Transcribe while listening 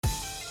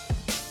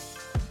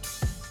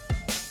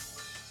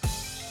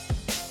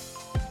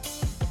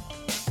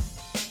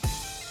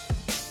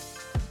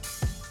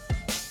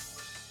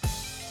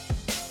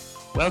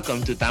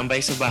Welcome to Tambay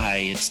sa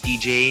Bahay. It's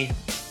TJ.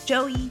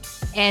 Joey.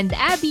 And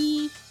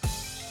Abby.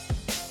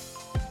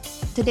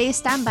 Today's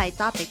standby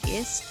topic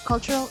is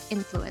cultural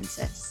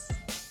influences.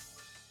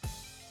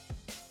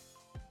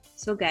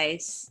 So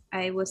guys,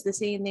 I was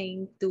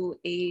listening to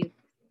a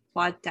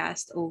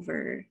podcast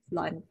over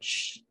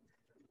lunch,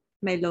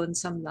 my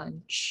lonesome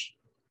lunch,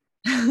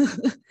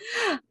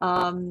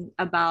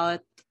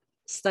 about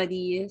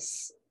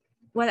studies.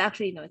 Well,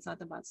 actually, no, it's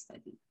not about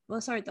study. Well,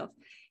 sort of.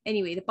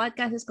 Anyway, the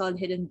podcast is called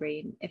Hidden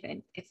Brain. If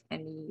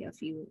any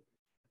of you,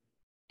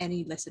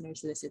 any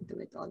listeners listen to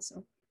it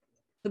also.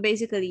 So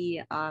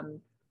basically,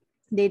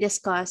 they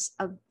discuss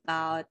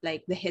about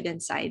like the hidden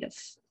side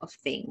of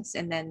things,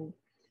 and then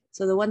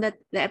so the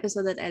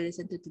episode that I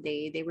listened to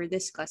today, they were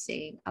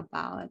discussing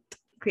about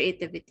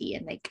creativity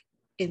and like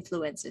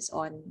influences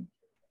on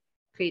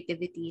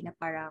creativity na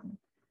parang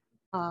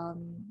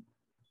um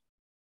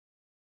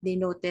they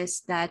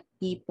noticed that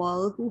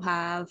people who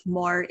have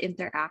more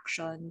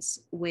interactions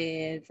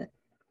with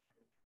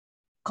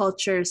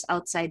cultures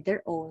outside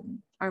their own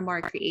are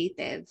more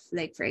creative.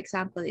 Like for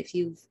example, if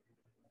you've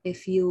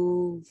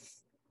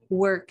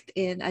worked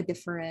in a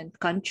different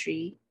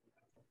country,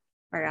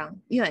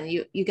 parang yun,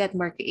 you get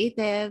more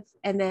creative.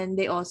 And then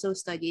they also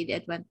studied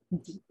it, went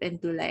deep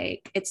into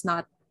like it's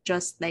not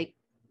just like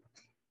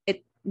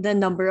it the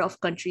number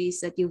of countries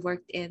that you've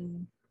worked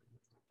in,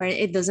 or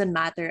it doesn't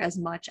matter as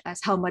much as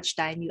how much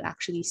time you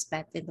actually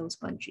spent in those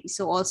countries.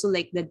 So also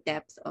like the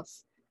depth of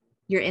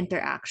your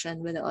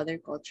interaction with the other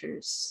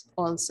cultures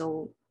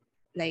also,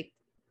 like,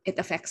 it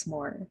affects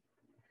more.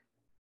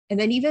 And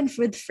then even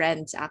with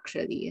friends,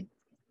 actually,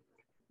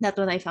 that's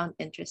what I found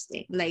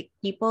interesting. Like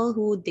people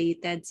who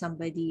dated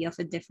somebody of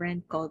a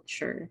different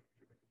culture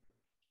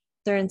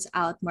turns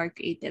out more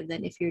creative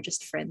than if you're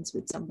just friends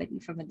with somebody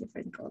from a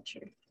different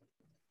culture.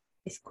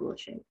 It's cool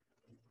shit.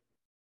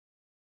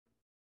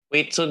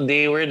 Wait, so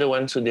they were the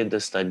ones who did the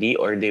study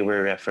or they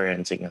were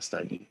referencing a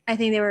study? I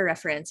think they were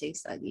referencing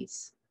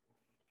studies.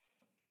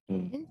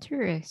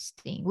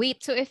 Interesting.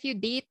 Wait, so if you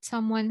date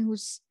someone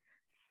who's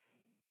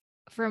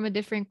from a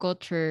different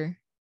culture,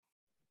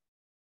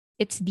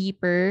 it's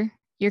deeper.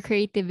 Your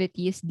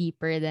creativity is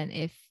deeper than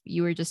if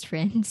you were just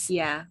friends.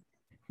 Yeah.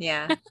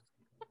 Yeah.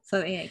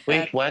 Something like Wait,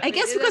 that. what? I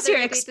guess Is because that the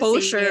your right way to say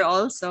exposure it?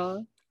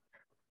 also.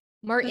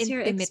 More Because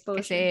your intimate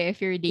kasi exposure.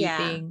 if you're Yeah,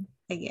 dating.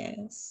 I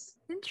guess.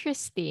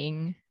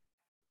 Interesting.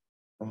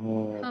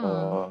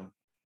 Oh.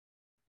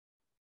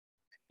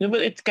 No,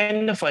 but it's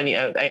kind of funny.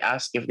 I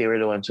asked if they were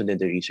the ones who did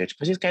the research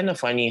because it's kind of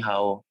funny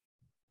how,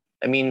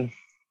 I mean,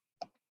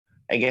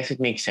 I guess it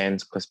makes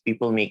sense because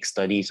people make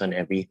studies on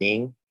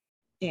everything.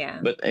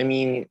 Yeah. But I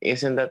mean,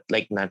 isn't that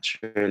like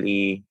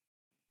naturally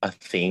a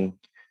thing?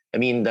 I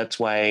mean, that's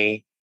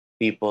why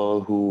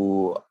people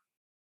who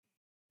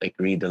like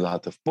read a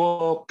lot of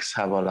books,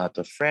 have a lot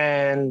of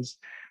friends,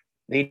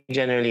 they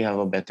generally have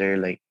a better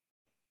like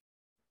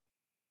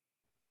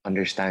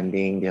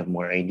understanding, they have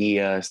more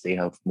ideas, they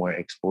have more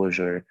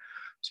exposure.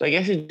 So I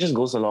guess it just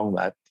goes along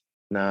that.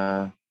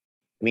 Na,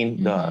 I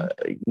mean, the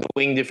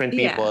knowing different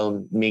Yeah.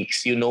 people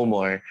makes you know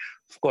more.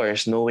 Of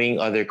course, knowing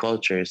other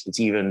cultures, it's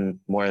even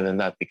more than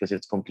that because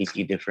it's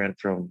completely different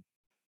from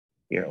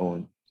your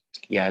own.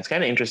 Yeah, it's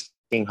kind of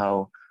interesting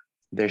how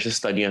there's a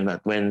study on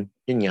that when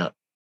yun nga,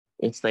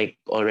 it's like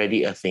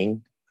already a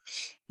thing.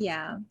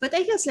 Yeah. But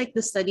I guess like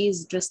the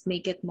studies just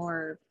make it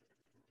more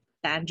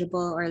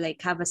tangible or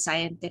like have a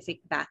scientific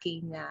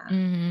backing na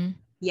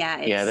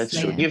yeah, Yeah, it's that's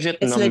true. like Yeah. Gives it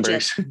it's legit.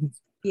 numbers.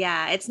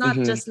 Yeah, it's not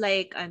Mhm. just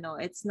like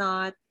it's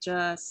not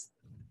just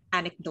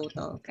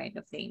anecdotal kind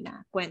of thing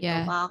na kwento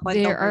Yeah.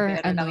 kwento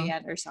kordero lang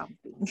yan or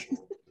something.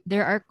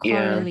 There are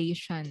Yeah.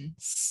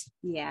 correlations.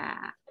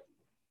 Yeah.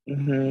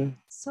 Mm-hmm.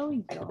 So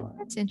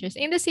That's yun.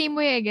 interesting. In the same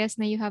way, I guess,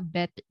 na you have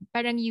better,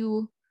 parang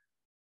you,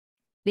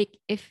 like,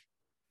 if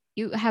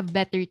you have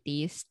better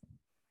taste,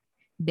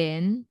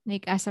 then,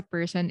 like, as a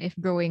person, if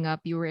growing up,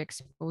 you were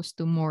exposed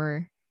to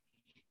more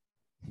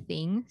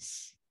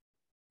things,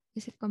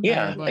 is it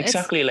Yeah, comparable? It's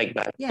exactly like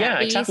that. Yeah. Yeah,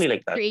 exactly taste,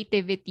 like that.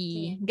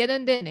 creativity.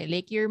 Ganon din eh.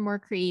 Like, you're more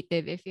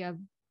creative if you have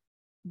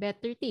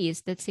better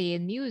taste, let's say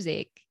in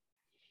music.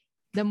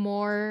 The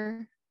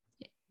more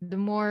the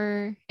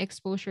more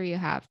exposure you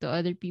have to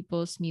other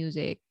people's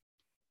music,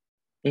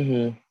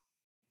 Mm-hmm.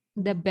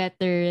 the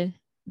better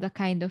the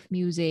kind of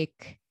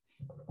music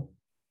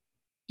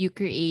you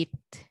create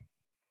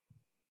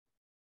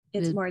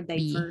It's will more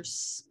be.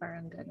 diverse,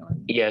 parang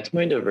ganon. Yeah, it's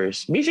more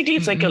diverse. Basically,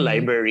 it's like a Mm-mm.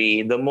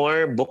 library. The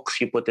more books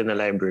you put in a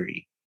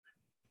library,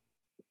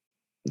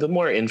 the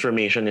more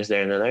information is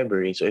there in the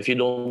library. So if you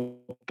don't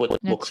put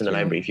books That's in the true.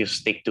 library, if you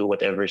stick to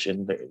whatever's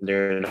in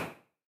their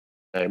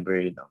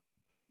library now.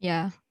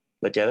 Yeah.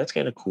 But yeah, that's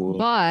kind of cool.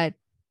 But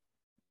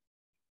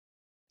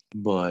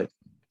But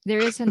there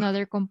is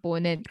another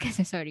component.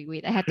 Kasi sorry,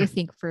 wait, I had to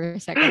think for a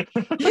second.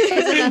 But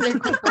there's another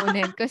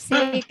component.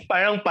 Kasi,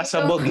 parang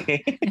pasabog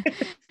eh.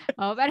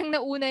 parang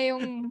nauna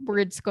yung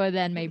words ko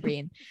than my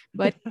brain.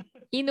 But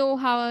you know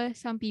how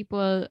some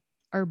people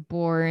are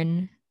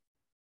born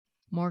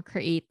more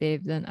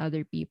creative than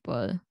other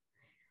people?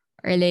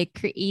 or like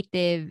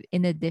creative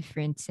in a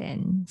different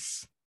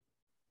sense?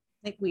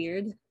 Like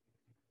weird.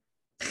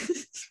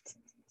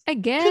 I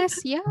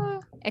guess,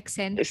 yeah.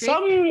 Eccentric.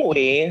 Some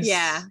ways.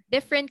 Yeah.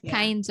 Different Yeah.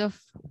 kinds of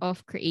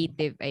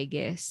creative, I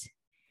guess.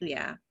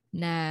 Yeah.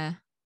 Na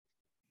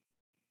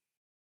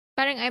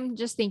parang I'm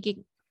just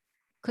thinking,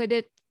 could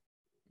it,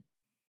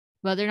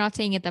 well, they're not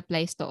saying it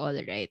applies to all,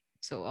 right?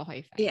 So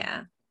okay, fine. Yeah.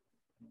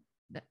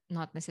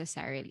 Not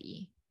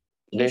necessarily.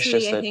 There's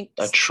Usually, just I think.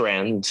 a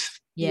trend.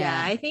 Yeah,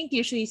 Yeah. I think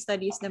usually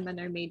studies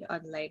naman are made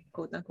on like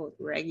quote unquote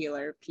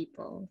regular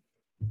people.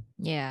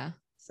 Yeah.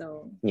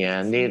 So Yeah,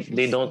 and they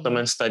don't Interesting.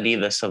 naman study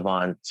the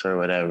savants or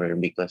whatever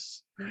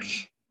because yeah.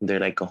 they're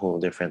like a whole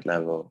different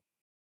level.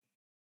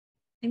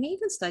 I may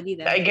even study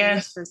them, I but I guess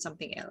guess, for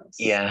something else.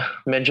 yeah,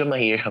 medyo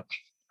mahirap.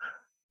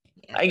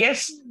 Yeah.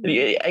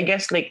 I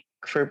guess like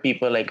for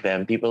people like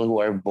them, people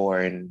who are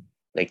born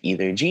like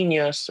either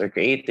genius or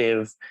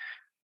creative,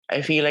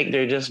 I feel like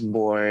they're just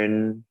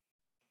born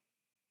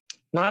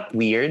not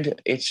weird.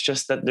 It's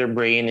just that their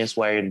brain is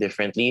wired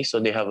differently, so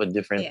they have a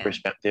different Yeah.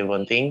 perspective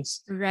on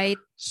things. Right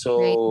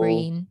So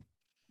brain.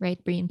 Right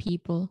brain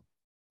people.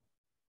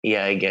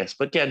 yeah, I guess.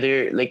 But yeah,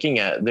 they're like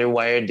yeah, they're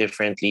wired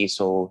differently,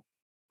 so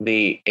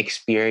they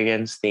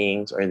experience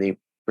things or they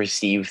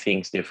perceive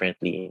things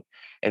differently.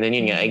 And then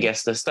I Mhm.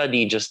 guess the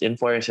study just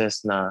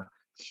enforces na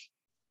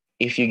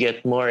if you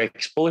get more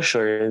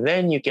exposure,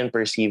 then you can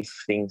perceive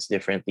things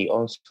differently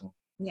also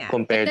Yeah. But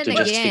compared then to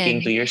just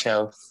sticking again, to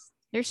yourself.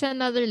 there's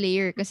another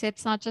layer because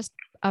it's not just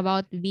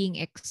about being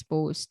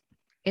exposed.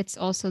 It's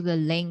also the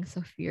length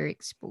of your Ah,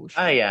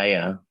 exposure, yeah,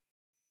 yeah.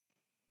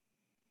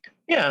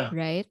 Yeah.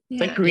 right?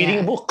 It's like Yeah. reading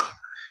a Yeah. book.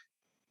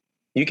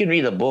 You can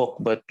read a book,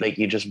 but like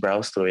you just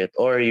browse through it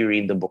or you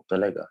read the book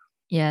talaga.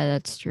 Yeah,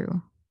 that's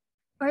true.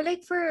 Or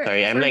like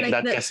Sorry, I'm for like like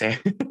that the kasi.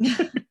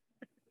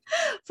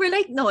 for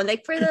like no,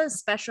 like for the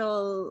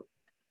special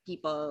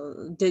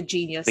people, the The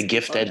genius people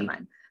gifted.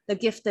 naman, the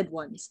gifted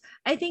ones.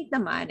 I think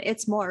naman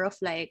it's more of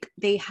like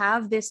they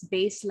have this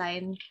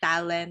baseline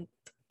talent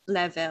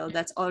level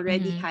that's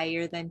already Mhm.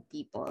 higher than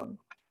people.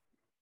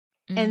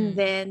 And Mhm.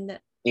 then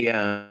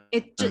Yeah.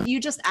 you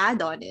just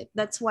add on it.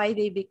 That's why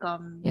they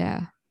become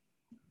Yeah.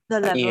 the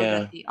level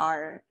that Yeah. they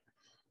are.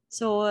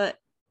 So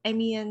I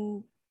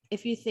mean,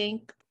 if you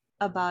think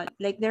about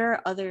like there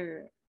are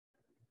other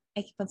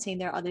I keep on saying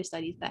there are other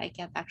studies, but I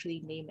can't actually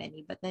name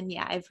any. But then,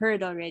 yeah, I've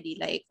heard already,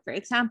 like, for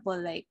example,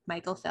 like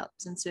Michael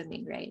Phelps in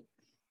swimming, right?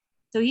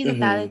 So he's a Mm-hmm.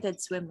 talented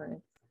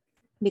swimmer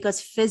because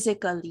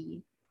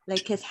physically,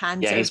 like, his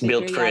hands Yeah, are he's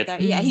bigger. built for Yeah,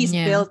 it. yeah, he's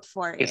Yeah. built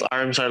for His it.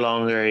 arms are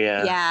longer.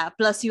 Yeah. Yeah.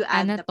 Plus, you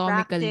add the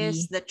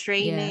practice, Anatomically. the Yeah.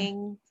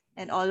 training,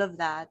 and all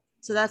of that.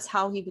 So that's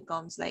how he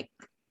becomes, like,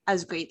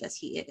 as great as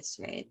he is,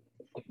 right?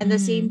 And the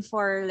same Mhm.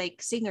 for,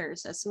 like,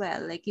 singers as well.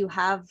 Like,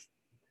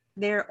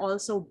 they're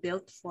also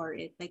built for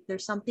it. Like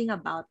there's something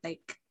about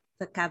like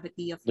the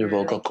cavity of Their your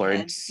vocal like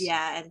head, cords.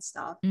 yeah, and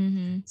stuff.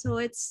 Mhm. So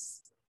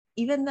it's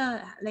even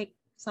the like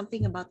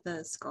something about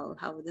the skull,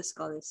 how the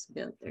skull is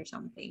built or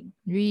something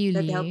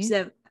that helps Really?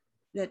 them.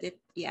 That it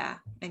yeah.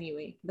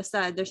 Anyway,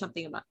 basta there's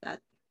something about that.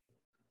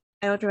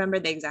 I don't remember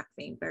the exact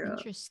thing, pero yeah.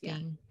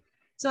 Interesting.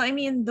 So I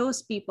mean,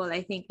 those people,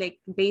 I think like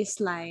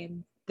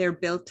baseline, they're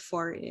built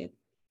for it,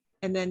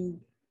 and then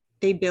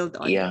they build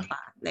on it Yeah. pa,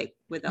 like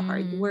with the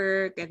hard Mhm.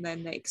 work and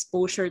then the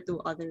exposure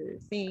to other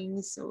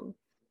things. So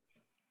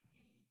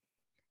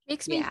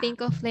Makes me yeah,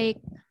 think of like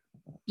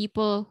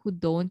people who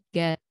don't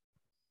get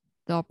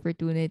the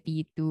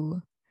opportunity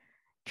to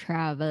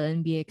travel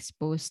and be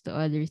exposed to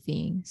other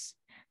things.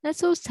 That's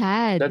so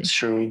sad. That's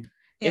true.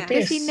 It yeah,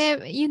 Because is.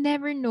 you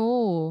never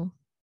know.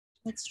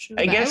 that's I true.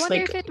 But I guess wonder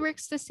like if it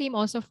works the same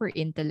also for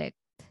intellect.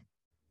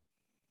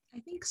 I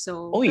think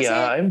so. oh Kasi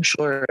yeah, I'm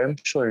sure. I'm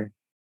sure.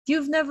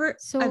 you've never,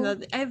 So, ano,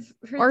 I've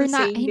heard or the na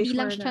saying hindi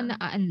lang before siya na,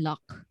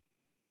 na-unlock.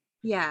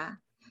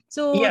 yeah.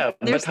 So Yeah,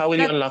 but there's how will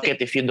you that, unlock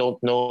it if you don't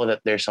know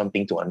that there's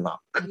something to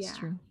unlock? That's yeah,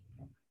 true.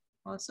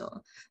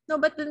 also. No,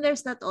 but then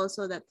there's that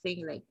also that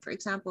thing, like, for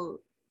example,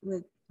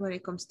 with when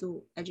it comes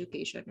to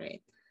education,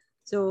 right?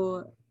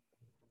 So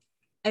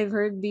I've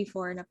heard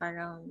before na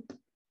parang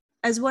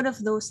as one of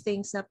those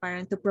things na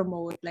parang to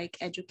promote like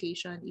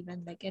education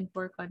even like in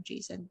poor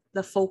countries and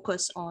the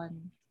focus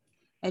on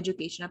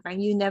education na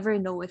parang you never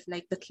know if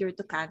like the cure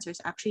to cancer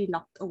is actually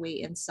locked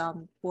away in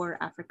some poor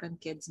African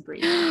kid's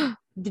brain.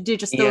 They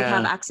just don't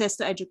have Yeah. access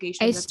to I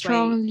education. That's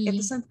why it strongly,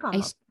 doesn't I come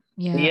up. s-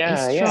 yeah, I Yeah,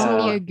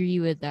 strongly yeah. So, agree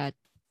with that.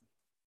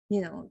 you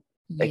know,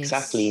 Yes.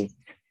 Exactly.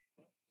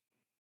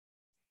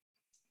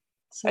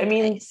 I so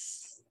mean,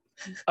 nice.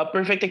 a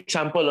perfect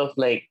example of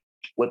like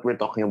what we're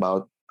talking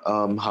about,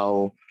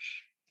 how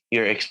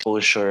your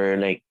exposure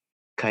like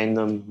kind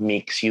of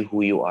makes you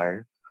who you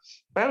are.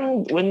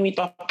 Parang when we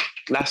talked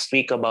last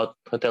week about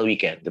hotel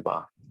weekend,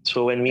 diba?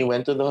 So when we Right.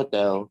 went to the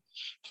hotel,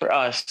 for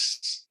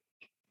us,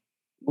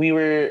 we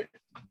were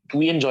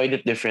we enjoyed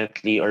it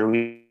differently or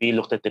we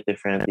looked at it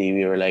differently.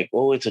 We were like,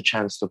 oh, it's a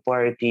chance to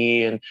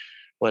party and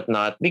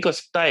whatnot.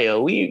 Because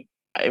tayo,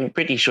 I'm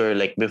pretty sure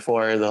like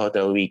before the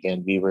hotel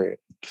weekend, we were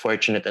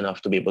fortunate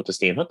enough to be able to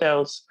stay in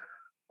hotels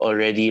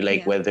already,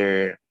 like Yeah.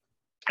 whether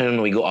I don't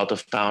know, we go out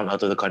of town,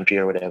 out of the country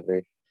or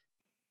whatever.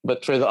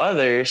 But for the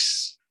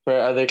others, for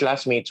other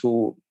classmates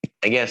who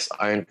I guess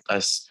aren't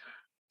as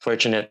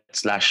fortunate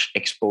slash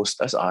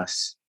exposed as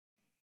us,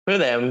 for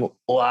them,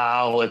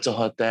 wow, it's a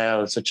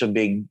hotel, it's such a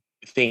big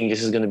thing.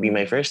 This is gonna be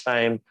my first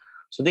time.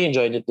 So they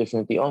enjoyed it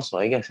differently also.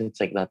 I guess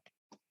it's like that.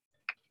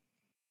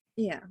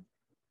 Yeah.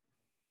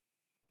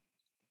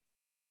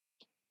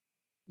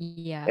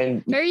 Yeah.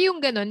 And Pero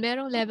yung ganun,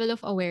 merong level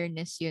of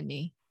awareness yun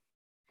eh.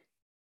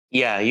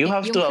 yeah, you Like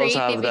have yung to also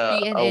have the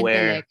creativity and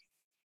aware. intellect,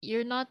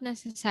 you're not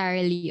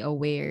necessarily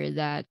aware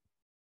that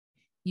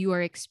you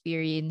are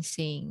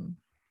experiencing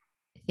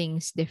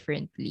things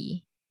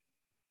differently.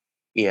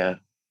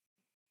 Yeah,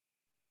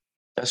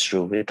 that's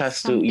true. It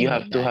has to, you Something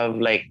have like to that. have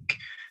like,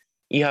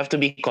 you have to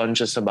be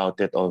conscious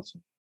about it also.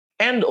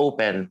 And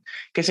open.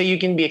 Kasi you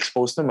can be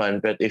exposed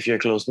naman, but if you're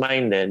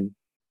closed-minded,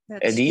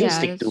 That's do you Yeah,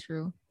 stick to that's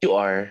true. who you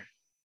are?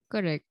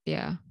 Correct,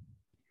 yeah.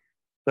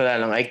 Wala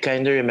lang, I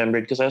kind of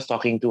remembered because I was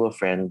talking to a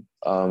friend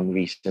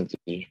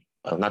recently,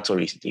 well, not so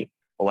recently,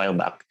 a while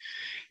back.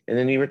 And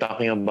then we were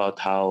talking about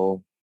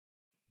how,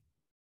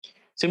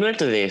 similar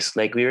to this,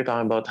 like we were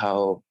talking about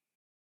how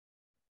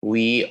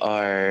we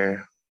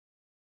are,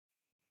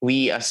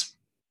 we as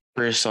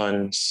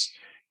persons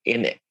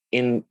in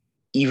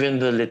even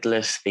the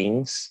littlest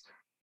things,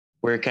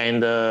 we're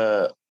kind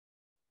of,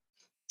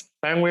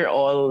 we're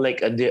all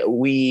like,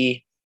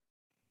 we,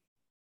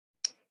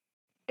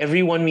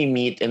 everyone we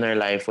meet in our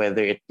life,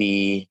 whether it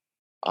be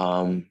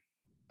um,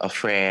 a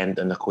friend,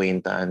 an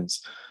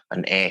acquaintance,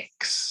 an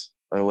ex,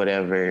 or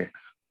whatever,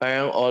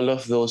 parang all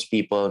of those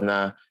people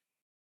na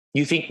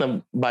you think na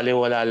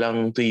balewala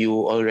lang to you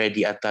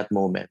already at that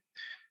moment.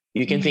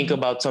 You can think Mhm.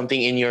 about something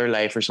in your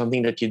life or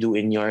something that you do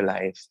in your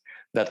life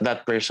that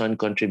that person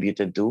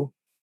contributed to.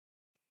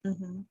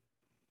 Mm-hmm.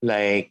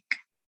 Like,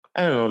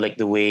 I don't know, like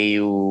the way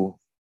you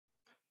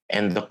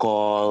end the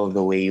call,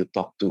 the way you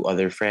talk to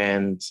other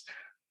friends,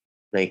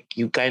 like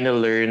you kind of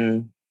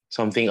learn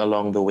something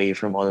along the way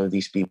from all of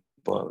these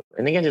people.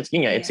 And again, it's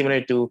yeah, it's Yeah.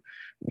 similar to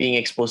being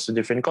exposed to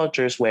different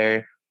cultures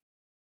where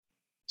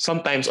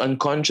sometimes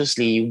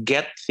unconsciously you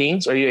get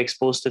things or you're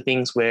exposed to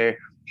things where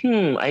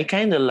I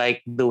kind of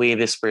like the way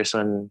this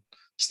person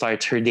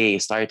starts her day,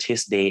 starts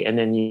his day, and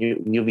then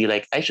you'll be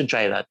like, I should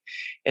try that.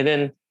 And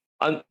then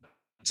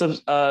so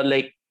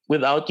like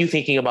without you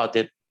thinking about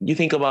it, you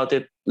think about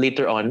it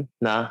later on,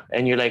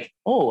 and you're like,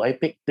 oh, I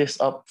picked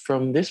this up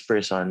from this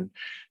person.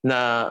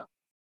 Na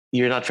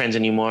you're not friends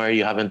anymore.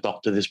 You haven't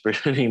talked to this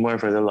person anymore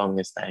for the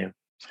longest time.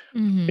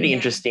 Pretty Mhm. Yeah.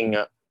 interesting.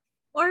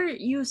 Or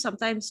you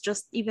sometimes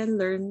just even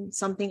learn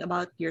something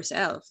about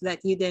yourself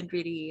that you didn't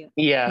really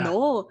Yeah.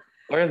 know.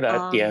 Or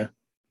that, yeah.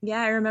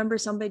 Yeah, I remember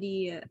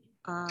somebody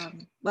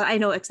well, I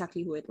know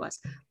exactly who it was.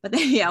 But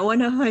then, yeah,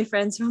 one of my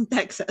friends from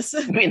Texas.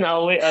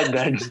 Binawi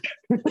agad.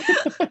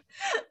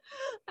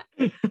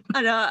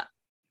 Ano,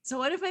 so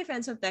one of my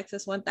friends from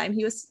Texas one time,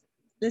 he was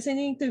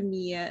listening to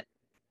me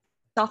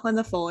talk on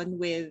the phone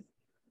with,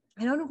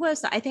 I don't know who I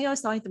was, I think I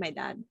was talking to my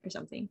dad or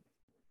something.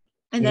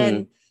 And Mhm.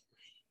 then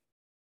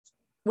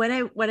when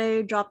I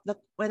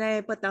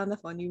put down the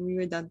phone, we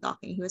were done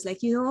talking. He was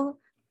like, you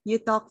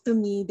talk to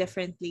me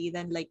differently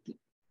than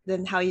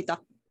how you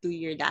talk to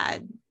your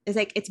dad. It's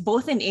like it's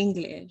both in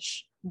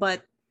English,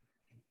 but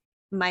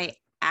my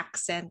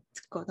accent,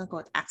 quote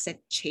unquote, accent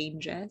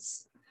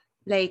changes.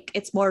 Like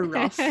it's more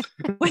rough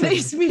when I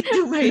speak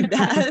to my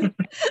dad.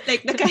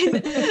 Like the kind,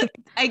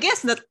 I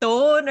guess the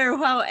tone or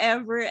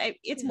however,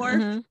 it's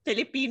more Uh-huh.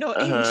 Filipino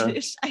Uh-huh.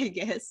 English, I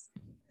guess.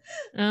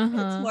 It's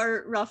Uh-huh.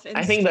 more rough and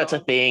I think that's a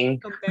strong thing.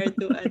 compared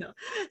to ano.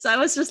 So I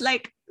was just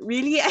like,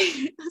 really?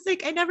 I was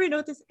like, I never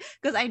noticed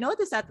because I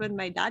noticed that when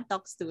my dad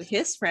talks to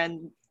his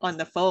friend on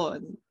the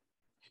phone.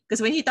 Because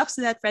when he talks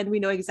to that friend,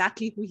 we know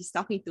exactly who he's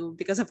talking to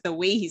because of the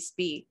way he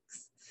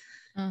speaks.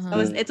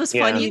 So Uh-huh. it was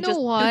Yeah. funny You know just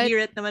to what? hear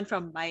it naman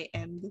from my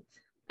end.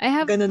 I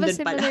have Ganun a din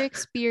pala. similar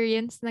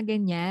experience na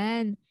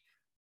ganyan.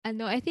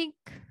 I think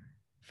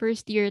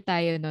first year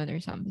tayo nun or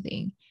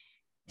something.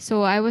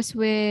 So I was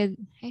with,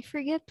 I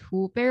forget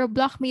who, pero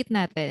blockmate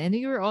natin. And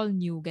we were all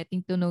new,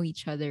 getting to know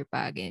each other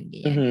pa again.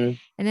 Ganyan. Mhm.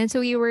 And then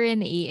so we were in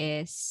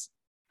AS.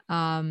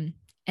 And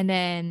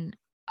then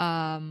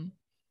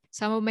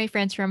some of my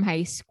friends from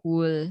high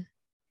school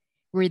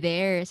were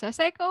there. So I was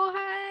like, oh,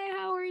 hi,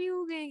 how are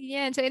you?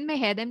 Ganyan. So in my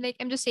head, I'm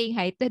just saying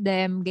hi to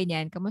them.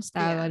 Ganyan,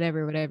 kamusta, Yeah.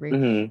 whatever, whatever.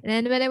 Mhm. And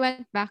then when I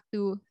went back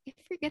to, I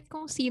forget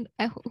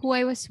who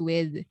I was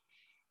with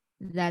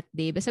that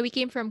day. But so we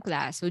came from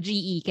class. So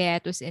GE, kaya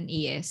it was in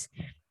AS.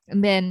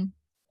 And then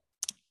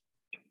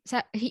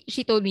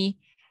she told me,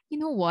 you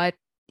know what?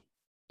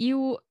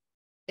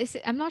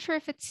 I'm not sure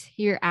if it's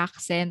your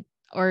accent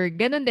or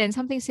ganun din,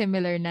 something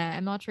similar na.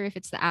 I'm not sure if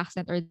it's the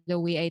accent or the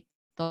way I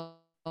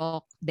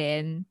talk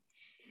then.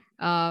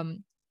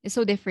 It's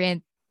so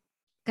different.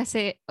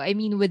 Kasi, I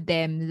mean, with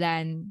them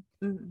than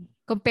Mm.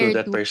 To compared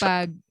that to person.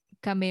 pag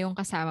kami yung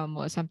kasama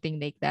mo, something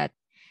like that.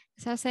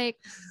 So I was like,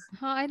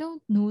 I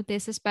don't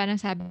notice. Tapos parang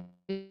sabi,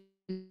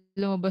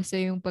 lumabas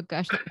na yung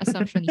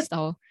pagka-assumptionista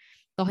ko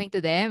talking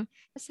to them.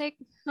 It's like,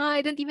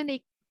 I don't even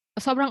like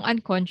sobrang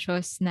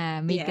unconscious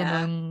na may Yeah.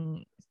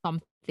 ganung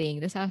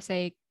something. Tapos I was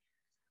like,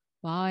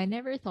 wow, I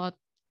never thought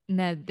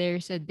na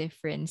there's a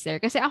difference there.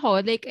 Kasi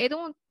ako, like,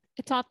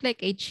 it's not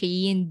like I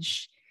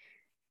change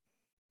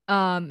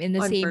in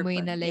the On same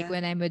way purpose. na like Yeah.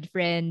 when I'm with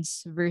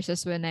friends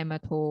versus when I'm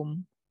at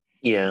home.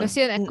 Yeah.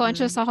 Kasi yun,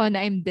 conscious Mm-mm. ako na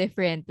I'm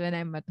different when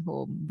I'm at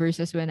home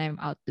versus when I'm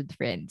out with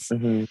friends.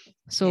 Mhm.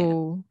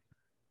 So,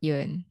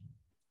 yun.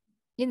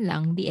 Yun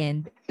lang, the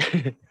end.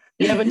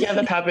 Yeah, but yeah,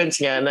 that happens.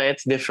 Yeah, no,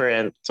 it's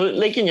different. So,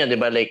 like yun, yeah,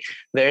 diba? Like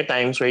there are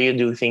times where you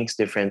do things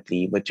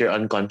differently, but you're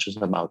unconscious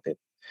about it.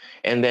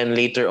 And then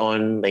later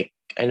on, like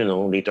I don't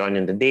know, later on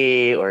in the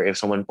day, or if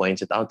someone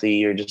points it out to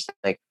you, you're just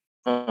like,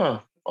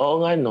 oh,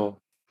 nga no.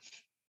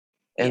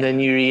 And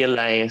then Yeah.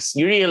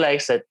 you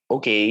realize that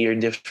okay, you're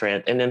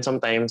different. And then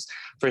sometimes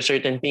for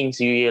certain things,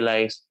 you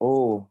realize,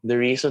 oh, the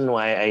reason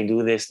why I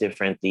do this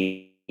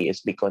differently is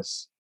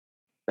because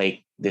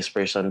like this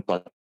person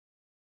taught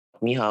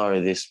me how, or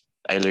this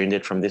I learned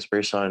it from this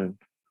person,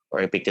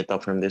 or I picked it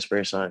up from this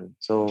person.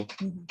 So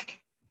Mhm.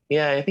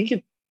 yeah, I think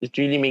it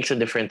really makes a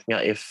difference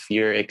nga if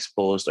you're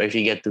exposed or if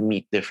you get to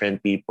meet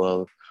different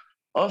people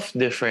of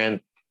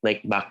different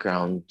like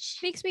backgrounds.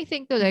 Makes me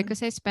think to like, Mhm.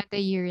 because I spent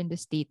a year in the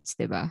States,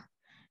 diba?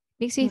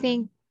 Makes me Mm-mm.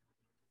 think,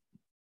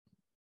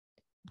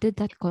 did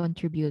that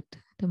contribute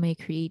to my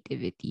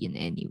creativity in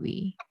any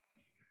way?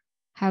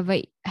 Have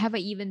I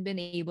even been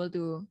able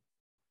to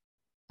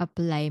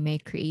apply my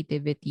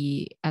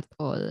creativity at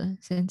all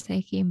since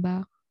I came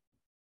back?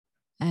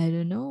 I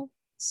don't know.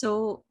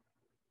 So,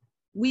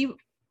 we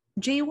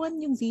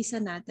J1 yung visa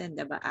natin,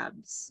 diba,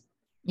 Abs?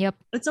 Yep.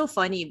 It's so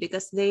funny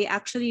because they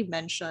actually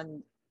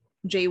mentioned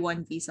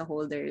J1 visa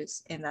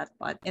holders in that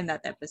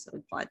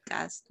episode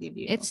podcast, did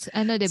you know? It's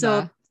ano, So,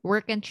 diba?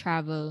 Work and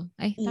travel.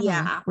 Ay, tama ba?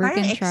 yeah, Work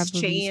parang and travel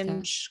visa.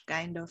 exchange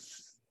kind of.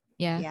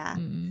 Yeah. Yeah.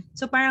 Mm-mm.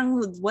 So parang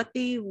what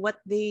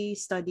they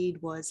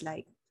studied was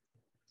like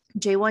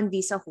J1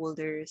 visa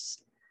holders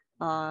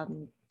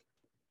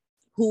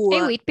who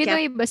Ay, wait. kept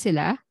Pinoy ba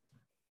sila?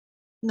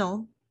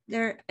 no,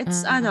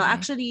 it's Okay.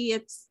 actually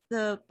it's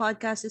the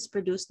podcast is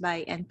produced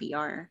by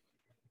NPR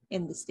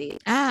in the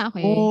States.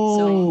 Okay. So,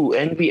 Oh,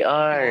 yeah.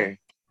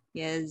 NPR.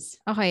 Yes.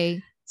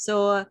 Okay.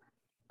 So,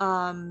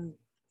 um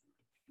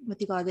what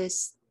do you call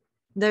this?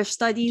 Their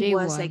study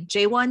was like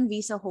J1. J1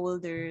 visa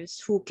holders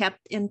who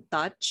kept in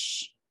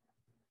touch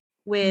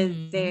with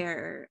Mm. their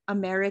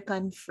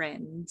American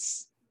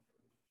friends,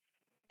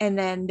 and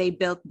then they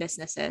built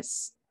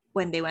businesses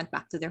when they went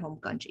back to their home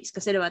countries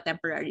kasi diba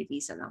temporary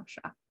visa lang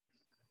siya.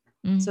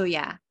 So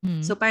yeah.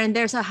 So Mm. parang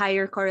there's a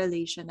higher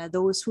correlation na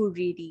those who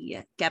really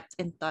kept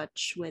in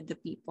touch with the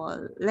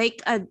people,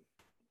 like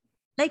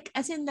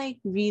as in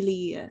like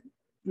really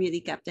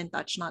really kept in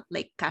touch, not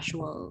like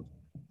casual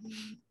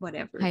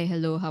whatever. Hi,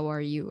 hello, how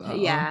are you? Oo.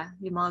 Yeah,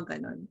 yung mga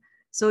ganon.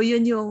 So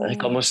yun Ay, yung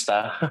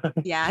kamusta?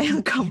 yeah,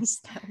 yung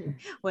kamusta.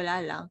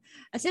 Wala lang.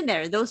 As in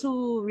there, those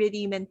who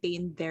really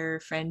maintained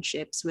their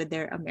friendships with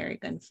their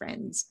American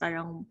friends,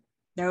 parang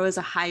there was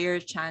a higher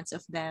chance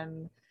of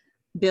them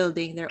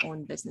building their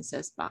own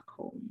businesses back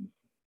home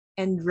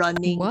and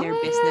running their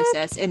What?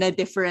 businesses in a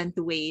different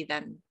way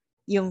than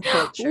yung Ooh,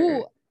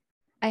 culture.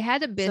 I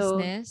had a So,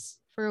 business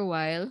for a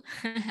while.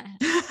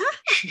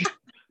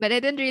 But I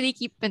didn't really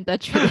keep in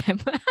touch with them.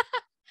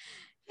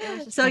 It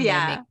was just so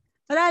yeah. pandemic.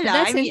 Wala But lang.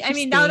 that's I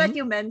mean, now that interesting.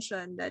 you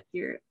mentioned that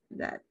you're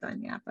that one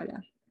nga pala.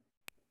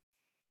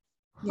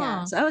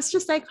 Yeah. Huh. So I was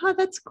just like, oh,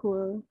 that's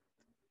cool.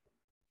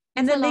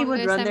 And That's the then they would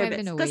longest run time their I've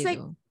been business. Because away like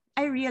though.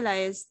 I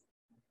realized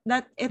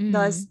that it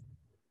does, Mm.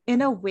 in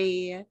a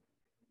way,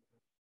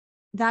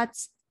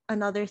 that's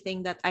another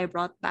thing that I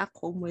brought back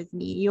home with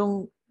me.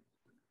 Yung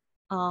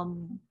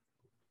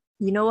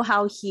you know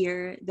how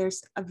here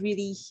there's a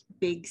really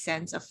big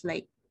sense of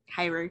like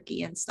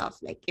hierarchy and stuff.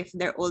 Like if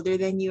they're older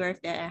than you or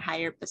if they're in a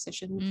higher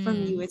position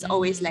from you, it's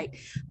always like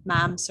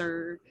ma'am,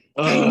 sir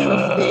kind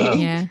of thing.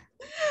 Yeah.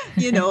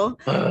 You know,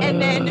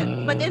 and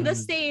then but in the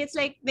States,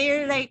 like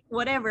they're like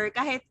whatever,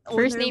 kahit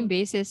First name owner,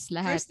 basis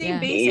lahat. first name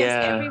Yeah. basis,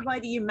 Yeah.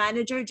 everybody,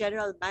 manager,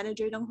 general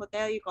manager ng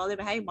hotel, you call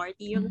him, hi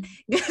Marty, yung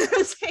Mhm.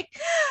 it's like,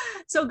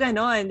 so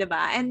ganon,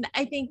 diba? And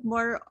I think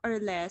more or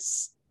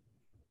less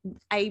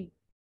I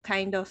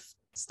kind of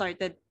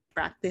started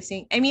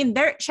practicing. I mean,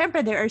 syempre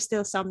there are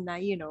still some na,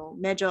 you know,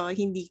 medyo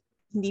hindi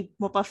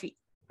mo pa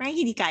parang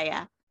hindi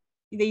kaya.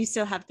 You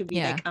still have to be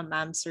Yeah. like a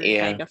mamser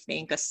Yeah. kind of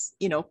thing because,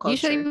 you know,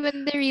 Usually culture. when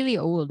they're really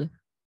old.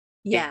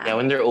 Yeah, Yeah.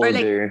 when they're Or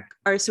like older.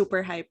 our super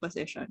high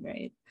position,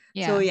 right?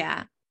 So Yeah. yeah.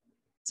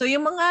 So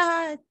yung mga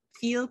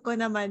feel ko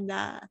naman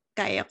na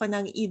kaya ko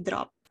nang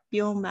i-drop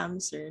yung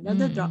mamser,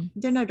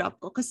 dinadrop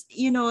ko. Because,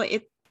 you know,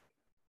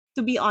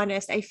 to be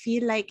honest, I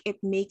feel like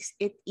it makes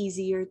it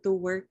easier to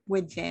work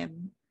with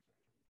them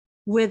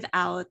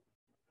without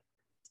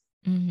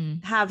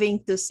having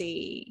to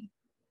say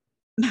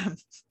ma'am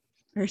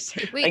or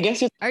sir. Wait, I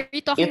guess are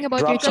you talking it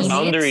about your drops a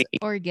boundary.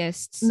 teammates or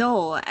guests?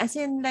 No, as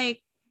in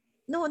like,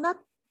 not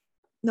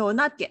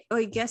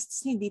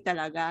guests, hindi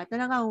talaga.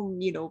 Talagang,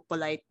 you know,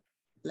 polite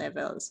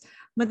levels.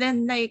 But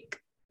then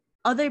like,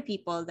 other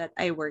people that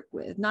I work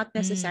with, not Mm-hmm.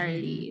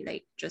 necessarily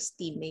like just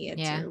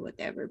teammates Yeah. or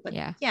whatever, but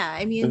Yeah. yeah,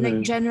 I mean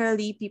like Mm-hmm.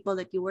 generally people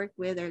that you work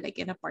with or like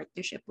in a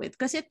partnership with,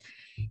 because it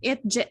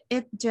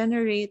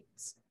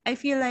generates. I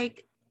feel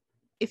like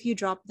if you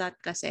drop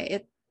that,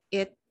 kasi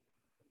it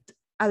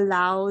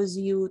allows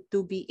you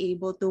to be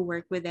able to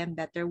work with them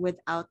better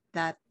without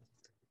that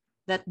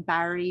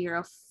barrier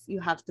of you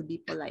have to be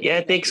polite Yeah,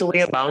 to it them takes away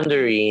a because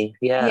boundary.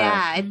 Yeah.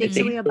 yeah, it It takes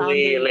takes Mm-hmm. away a away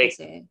boundary like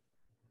kasi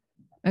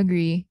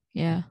Agree.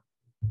 Yeah.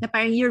 na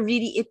parang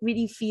it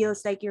really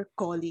feels like your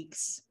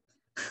colleagues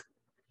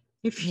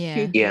if you Yeah.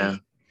 don't yeah.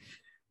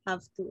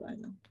 have to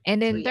ano.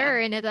 And So in yeah.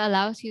 turn, it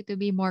allows you to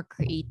be more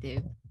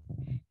creative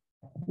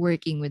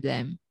working with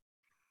them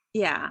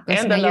Yeah.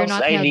 because And nga you're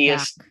not held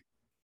back.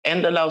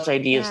 allows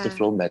ideas to Yeah.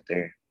 flow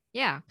better.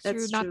 Yeah, so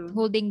you're That's not true.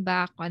 holding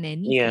back on Yeah.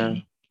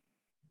 anything.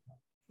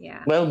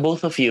 Yeah. Well,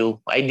 both of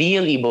you,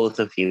 ideally both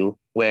of you,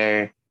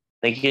 where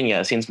like yun,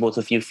 yeah, since both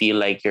of you feel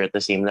like you're at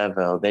the same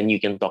level, then you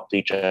can talk to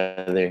each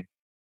other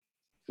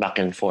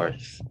back and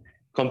forth.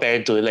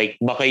 Compared to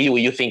like baka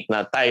you think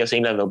na tayo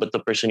same level, but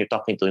the person you're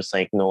talking to is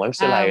like, no, I'm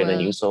still Ah, higher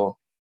than you. well, So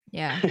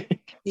yeah. True.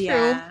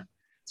 Yeah.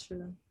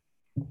 True.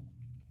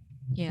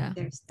 Yeah.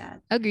 There's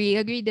that. Agree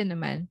din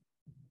naman.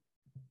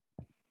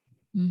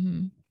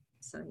 Mm-hmm.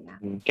 So yeah.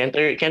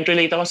 can't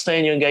relate ako sa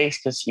inyo guys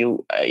because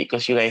you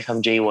guys have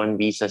J1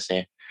 visas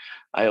eh.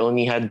 I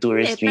only had Hindi,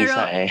 tourist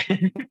visa pero eh.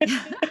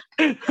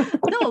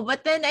 no,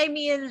 but then I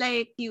mean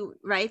like you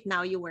right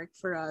now you work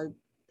for a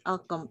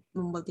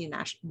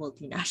multinational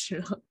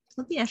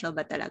multinational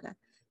ba talaga?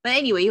 But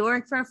anyway, you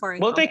work for a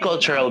foreign company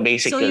Multicultural now.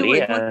 So you basically,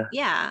 would yeah.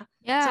 yeah.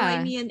 So I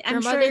Yeah. mean,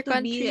 I'm From sure other it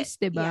would be countries,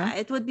 diba? yeah,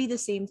 it would be the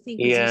same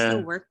thing because you still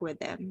Yeah. work with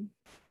them.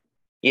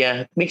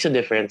 Yeah, it makes a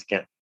difference.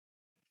 Yeah.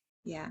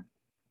 Yeah.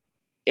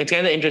 It's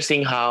kind of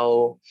interesting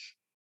how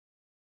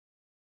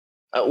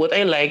what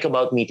I like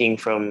about meeting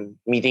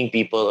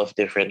people of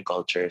different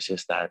cultures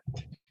is that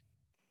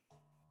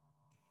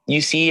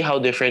you see how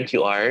different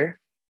you are,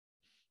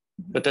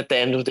 but at the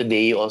end of the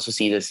day, you also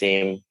see the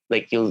same.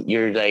 Like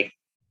you're like,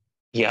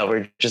 yeah,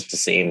 we're just the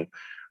same.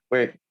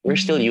 We're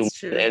still Mm-hmm. human, It's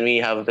true. and we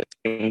have the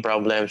same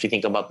problems. We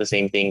think about the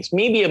same things,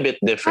 maybe a bit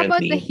How about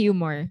the differently.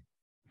 humor?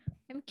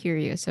 I'm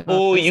curious about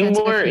Oh, the sense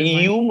of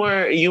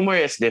humor. humor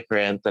is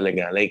different,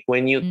 talaga. Like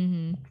when you,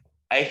 Mm-hmm.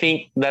 I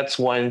think that's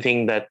one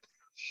thing that's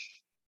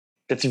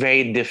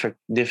very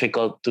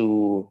difficult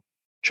to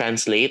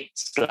translate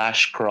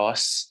slash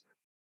cross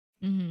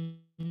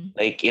Mm-hmm.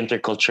 like Yeah.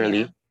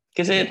 interculturally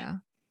because Yeah.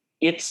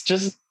 it's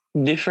just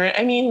different.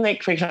 I mean,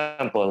 like for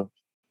example,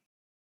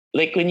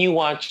 like when you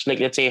watch like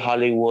let's say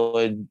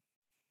Hollywood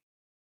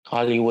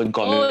Oh, like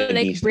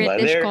comedies, diba?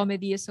 British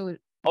comedy is so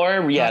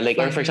Or yeah, not like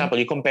or for funny. example,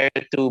 you compare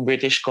it to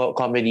British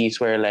comedies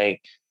where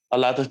like a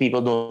lot of people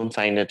don't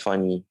find it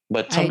funny,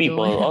 but some I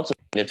people don't. also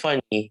find it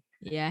funny.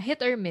 Yeah,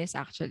 hit or miss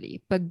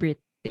actually. Pag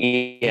British.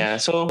 Yeah,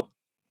 so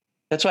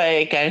that's why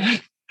I kind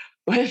of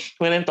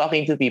when I'm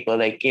talking to people,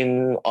 like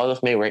in all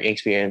of my work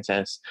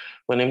experiences,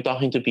 when I'm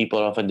talking to people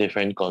of a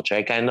different culture,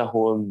 I kind of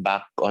hold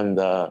back on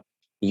the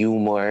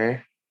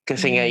humor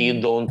because you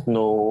Mm-hmm. don't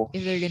know.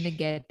 If they're gonna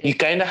get You it.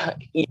 kind of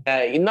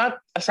yeah, not Or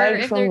aside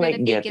if they're from gonna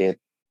like get it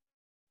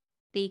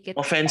take it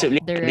offensively,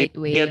 the they right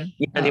way.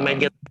 they might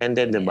get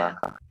offended, Yeah. diba?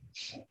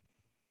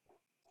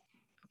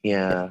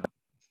 Yeah,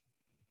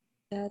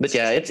 but That's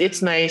yeah, it's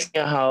true. nice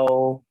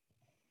how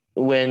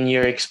when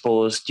you're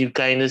exposed, you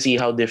kind of see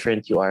how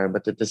different you are,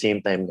 but at the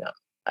same time, yeah,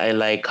 I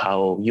like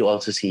how you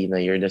also see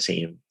that you're the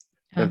same.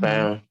 Na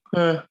Uh-huh.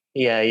 parang,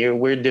 yeah,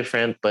 we're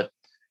different, but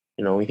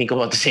we think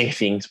about the same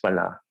things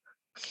pala.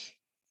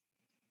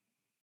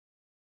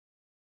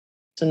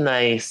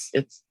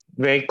 It's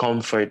very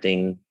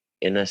comforting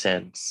in a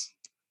sense,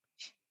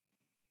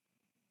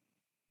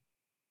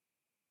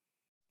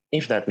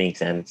 if that makes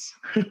sense.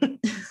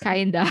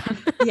 Kinda.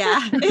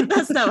 Yeah, it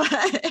does naman.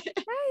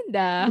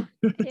 Kinda.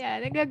 Yeah,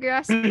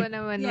 nagagrasp ko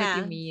naman what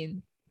you Yeah.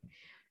 mean.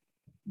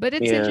 But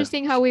it's Yeah.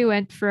 interesting how we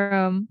went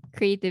from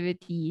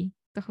creativity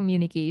to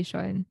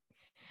communication,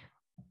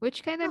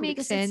 which kind of No,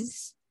 makes because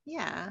it's sense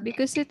yeah,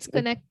 because it's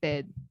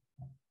connected.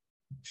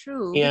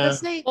 true. Yeah.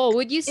 Because like Oh,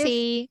 would you if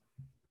say,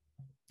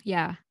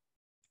 yeah.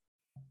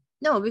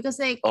 no, because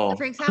like Oh.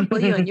 for example,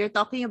 you're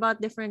talking about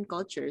different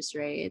cultures,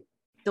 right?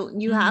 Don't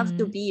you have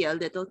to Mm-hmm. be a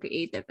little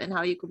creative in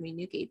how you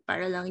communicate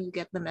para lang you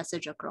get the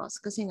message across.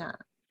 Kasi nga,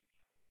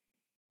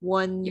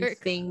 one Your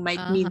thing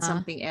might mean uh-huh.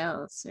 something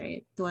else,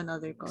 right? To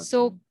another culture.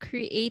 So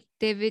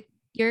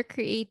your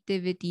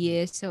creativity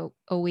is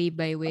a way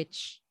by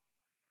which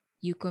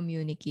you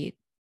communicate.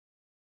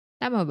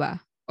 Tama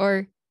ba?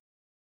 Or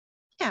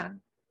Yeah.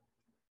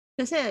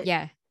 Kasi,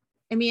 yeah.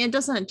 I mean, it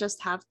doesn't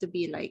just have to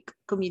be like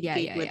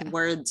communicate with Yeah.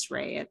 words,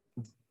 right?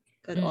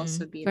 Could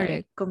also be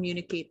like Correct.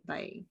 communicate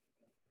by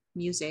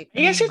music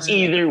I guess it's or like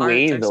either art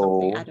way or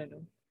something. I though. don't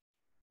know.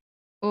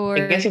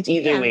 I guess Or it's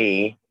either Yeah.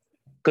 way.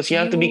 Because you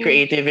have to be you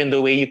creative in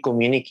the way you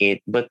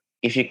communicate, but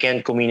if you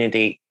can't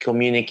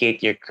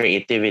communicate your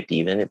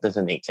creativity, then it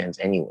doesn't make sense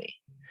anyway.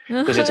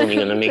 Because it's only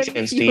gonna I'm make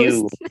sense to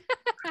you.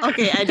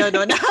 Okay, I don't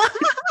know now.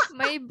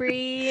 My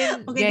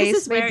brain, Okay, this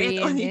guys, is my where it brain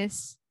only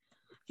is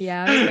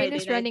Yeah, my brain Friday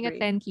is night running at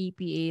break. 10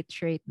 kph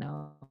right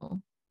now.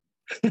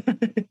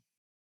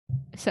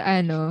 Sa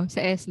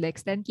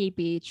SLEX, 10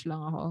 kph lang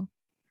ako.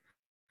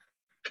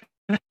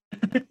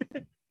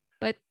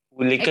 But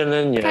Huli ka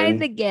na niyan.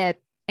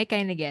 I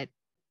kind of get.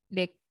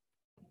 Like,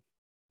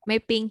 my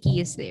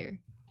pinky is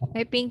there.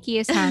 My pinky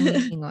is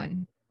hanging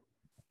on.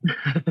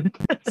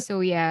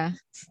 So, yeah.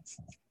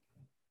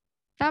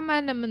 Tama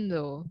naman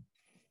though.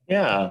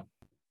 Yeah.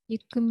 You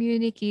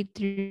communicate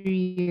through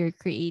your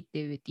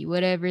creativity.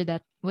 Whatever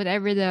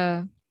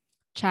the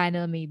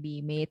channel may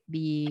be. May it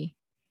be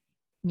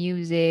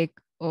music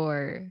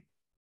or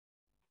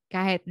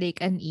kahit like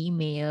an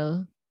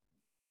email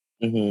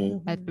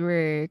Mm-hmm. at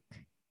work.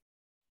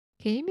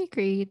 Can you be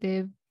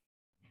creative?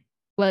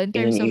 Well, in In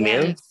an terms of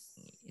email? like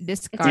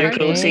It's You're hard to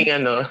closing,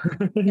 make,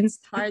 it's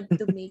hard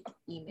to make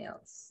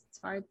emails. It's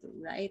hard to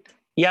write.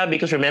 Yeah,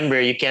 because remember,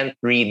 you can't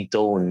read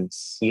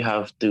tones. You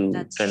have to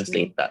That's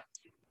translate true. that.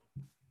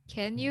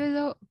 Can you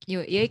though?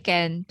 You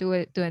can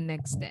to an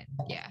extent,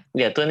 yeah.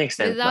 Yeah, to an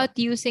extent. Without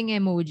using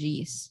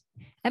emojis.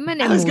 I'm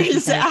an I was going emoji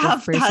to say type I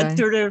of have had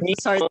to person.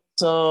 resort.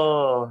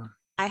 So,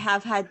 I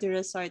have had to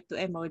resort to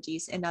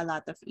emojis in a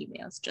lot of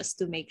emails just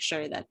to make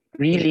sure that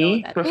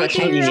really? that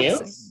Professional Buti you're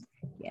emails?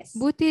 yes.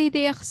 Buti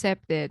they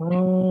accepted.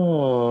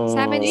 Oh.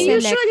 Sa amin, Usually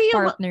select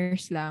yung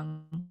partners lang.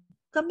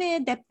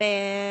 kami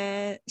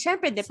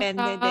syempre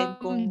depende din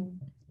kung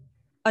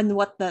on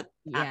what the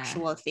Yeah.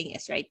 actual thing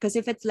is, right? Because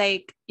if it's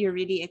like you're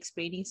really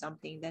explaining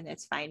something, then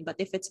it's fine. But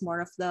if it's more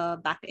of the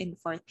back and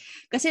forth,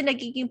 kasi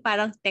nagiging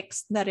parang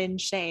text na rin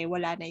siya eh.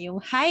 Wala na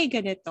yung, hi,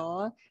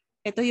 ganito.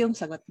 Ito yung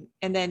sagot.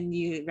 And then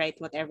you write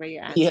whatever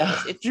your answer Yeah.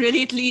 is.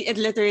 It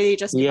literally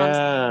just becomes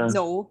Yeah.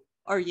 no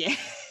or yes.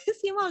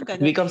 Yung mga It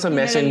ganun. becomes a Yun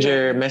na lang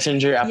yun.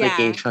 messenger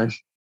application.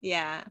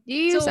 Yeah. Do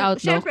you use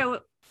Outlook? Syempre,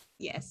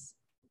 yes.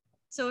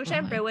 So,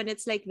 syempre, when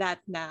it's like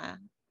that na,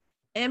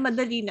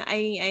 madali na.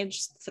 I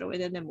just throw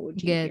in an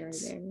emoji here or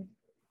there.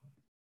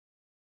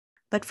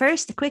 But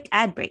first, a quick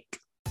ad break.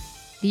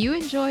 Do you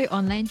enjoy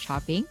online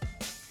shopping?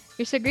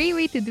 There's a great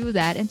way to do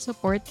that and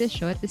support this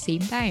show at the same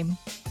time.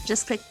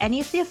 Just click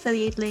any of the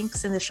affiliate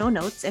links in the show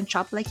notes and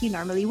shop like you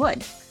normally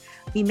would.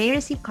 We may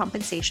receive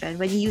compensation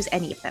when you use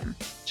any of them.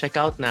 Check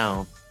out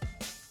now.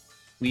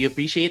 We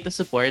appreciate the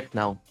support.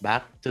 Now,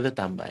 back to the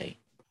tambay.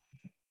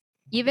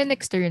 Even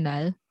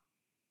external?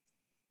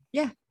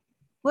 Yeah.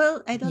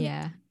 Well, I don't...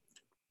 Yeah.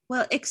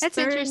 Well, That's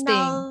interesting.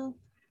 external,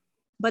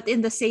 but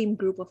in the same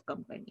group of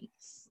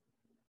companies.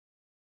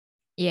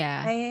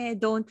 Yeah. I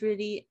don't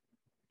really...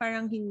 I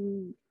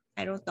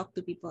don't talk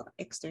to people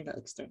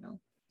external.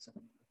 So...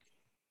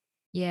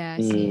 Yeah,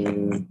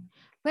 same.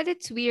 But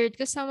it's weird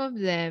because some of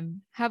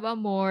them have a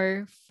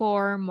more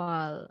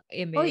formal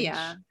image. Oh,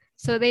 yeah.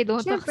 So they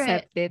don't Siyempre.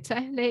 accept it. So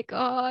I'm like,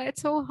 oh,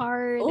 it's so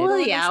hard. Oh, I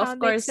don't yeah, wanna of sound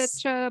course. like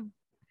such a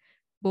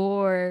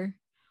bore.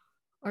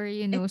 Or,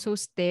 so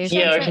stiff.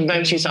 Yeah, or Syempre.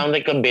 sometimes you sound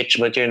like a bitch,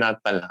 but you're not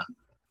pala.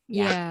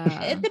 Yeah.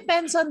 It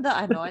depends on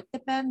it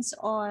depends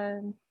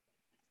on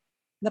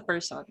the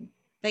person.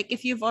 Like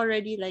if you've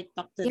already like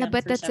talked to Yeah, them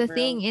but for that's the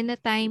thing. In a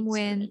time weeks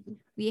when already.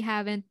 we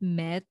haven't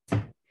met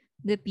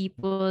the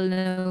people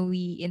na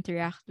we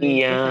interact with professionally.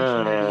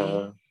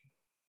 Yeah.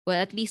 Well,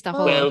 at least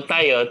ako. Well,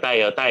 tayo.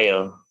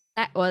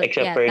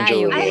 Except for tayo.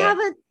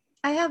 Julia.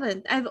 I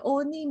haven't. I've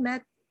only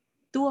met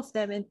 2 of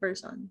them in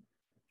person.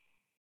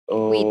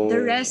 Oh. Wait,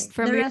 the rest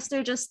From the your rest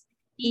are just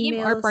team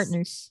emails. or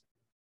partners?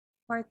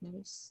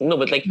 Partners. No,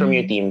 but like from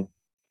your team.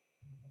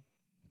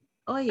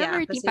 Oh yeah. From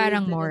your kasi team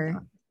parang we didn't more.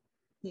 talk.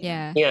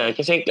 Yeah. Yeah,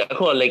 kasi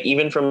ako, like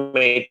even from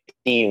my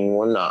team,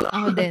 wala.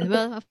 Ako din.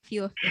 Well, a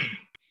few of them.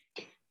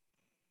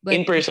 But,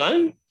 In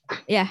person?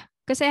 Yeah.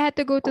 Kasi I had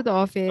to go to the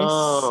office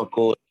Oh,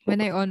 cool.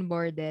 when I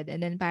onboarded.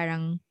 And then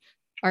parang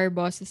our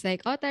boss is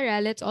like, oh, tara,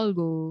 let's all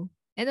go.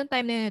 And nung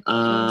time na yun,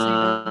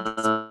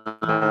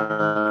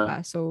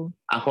 so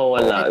ako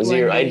wala. like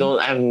Zero. one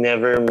day. I've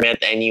never met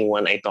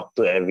anyone I talk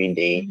to every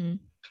day. Mhm.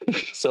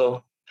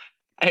 So,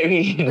 I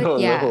really But don't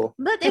yeah. know.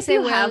 But if Kasi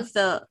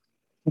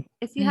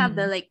you have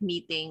the like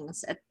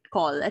meetings at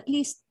call, at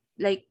least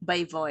like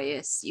by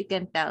voice, you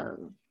can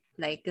tell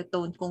like the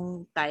tone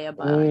kung kaya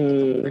ba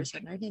itong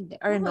person or hindi.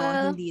 Or no,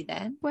 Well, hindi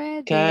din.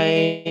 Pwede.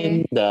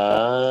 Kinda.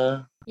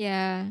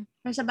 Yeah.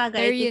 Pero sa bagay,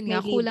 Pero I think yun nga,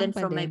 may lead kulang din pa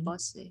from my din.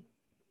 boss eh.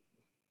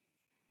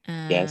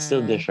 Yeah, it's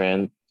still Ah,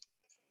 different.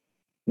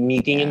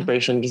 Meeting in Yeah.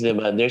 person, because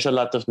diba, there's a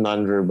lot of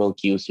non-verbal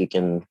cues you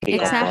can pick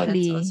up on.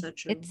 Exactly. That's also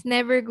true. It's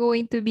never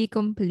going to be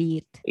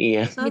complete.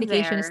 Yeah. So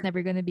Communication is there.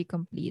 never gonna be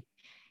complete.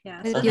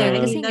 Yeah. But So Uh-huh. yun, there.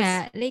 I kasi mean, nga,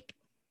 like,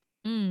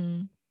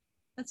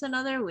 that's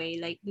another way.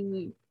 Like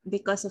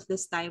because of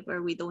this time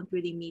where we don't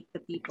really meet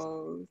the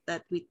people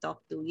that we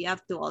talk to, we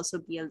have to also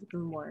be a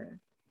little more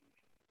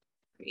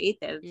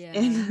creative Yeah.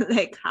 in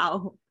like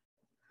how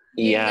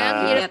yun nga, ang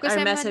Yeah. hirap Get kasi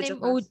our message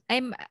across.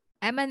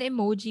 I'm an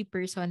emoji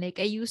person. Like,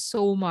 I use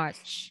so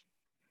much.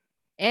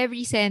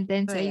 Every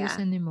sentence, Oh, I use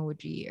yeah. an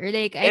emoji. Or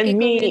like, I And can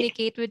me-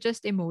 communicate with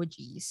just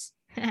emojis.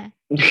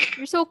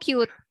 You're so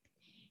cute.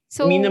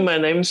 So, me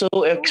naman, I'm so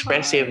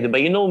expressive, hard. diba?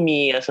 You know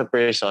me as a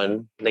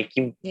person. Like,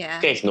 you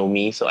Yeah. guys know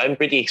me, so I'm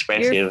pretty your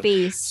expressive.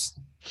 face.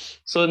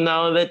 So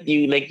now that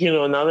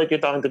now that you're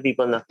talking to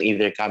people not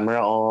either camera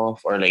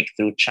off or like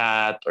through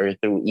chat or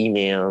through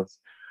emails,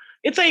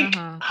 it's like,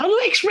 Uh-huh. how do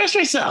I express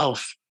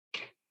myself?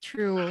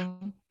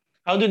 True.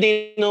 How do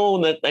they know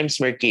that I'm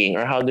smirking,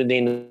 or how do they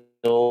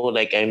know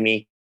like I'm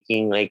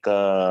making like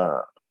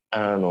a, I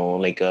don't know,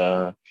 like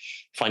a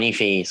funny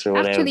face or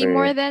Actually,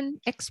 more whatever?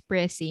 than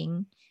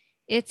expressing,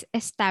 it's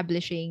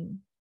establishing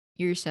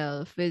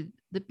yourself with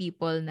the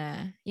people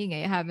na yun nga,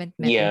 you haven't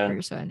met in Yeah,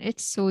 person.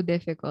 It's so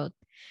difficult.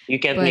 you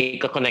can't But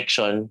make a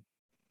connection.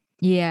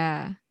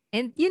 yeah.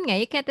 And yun nga,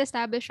 you can't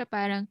establish a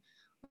parang,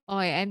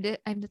 okay,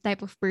 I'm the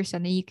type of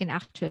person that you can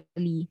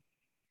actually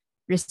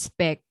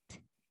respect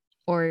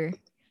or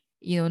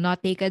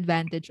not take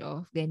advantage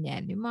of,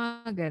 ganyan. Yung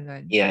mga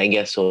ganon. Yeah, I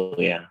guess so.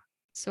 Yeah.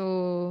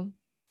 So,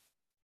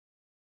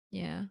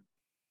 yeah.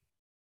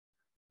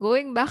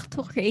 Going back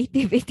to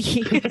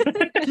creativity.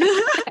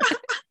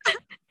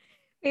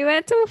 We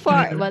went too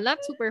far. Well, not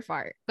super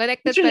far. It's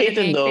Connected pa rin nga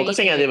related yung though,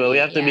 kasi nga, di ba, we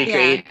creativity. have to be Yeah. Yeah.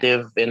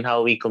 creative in how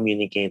we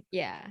communicate.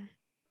 Yeah.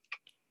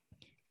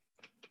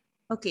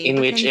 Okay, In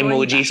but which then going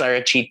emojis back. are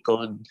a cheat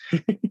code.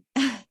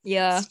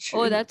 Yeah. It's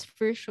Oh, true. that's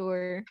for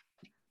sure.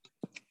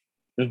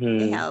 They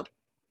Mm-hmm. help.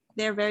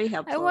 They're very I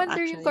helpful,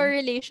 wonder yung actually.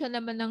 correlation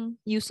naman ng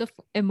use of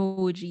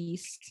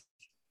emojis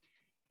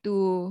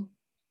to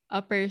a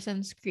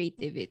person's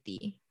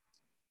creativity.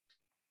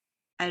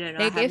 I don't know.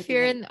 I Like if haven't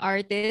you're even. an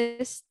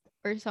artist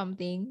or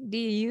something, do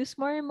you use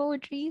more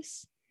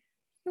emojis?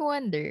 I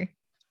wonder.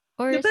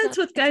 Or Depends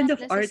what it's kind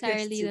not of artist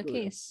necessarily you the go.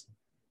 case.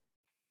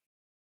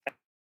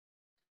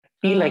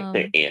 Feel like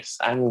there is.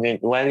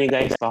 While you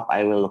guys talk,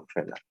 I will look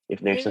for that.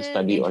 If there's a Isn't it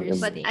study on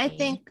But emojis.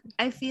 interesting?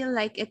 I feel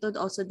like it would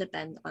also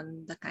depend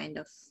on the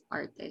kind of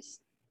artist.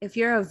 If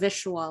you're a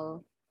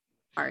visual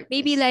artist,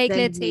 Maybe like,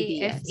 then let's say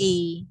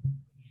maybe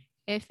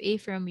yes. FA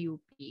from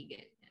UP.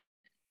 ganyan.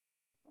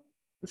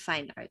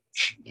 Fine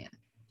arts. Yeah.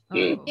 Oh.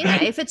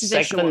 Yeah, if it's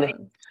Second,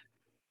 visual.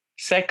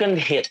 second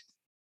hit,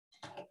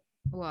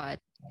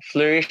 What?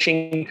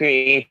 flourishing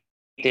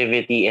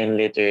creativity and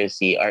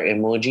literacy are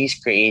emojis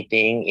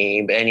creating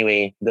a. But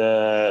anyway,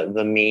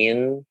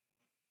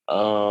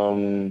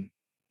 um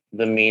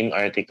the main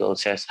article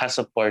has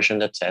a portion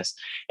that says,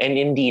 and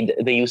indeed,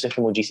 the use of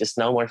emojis is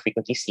now more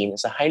frequently seen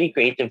as a highly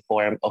creative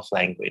form of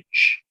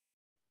language.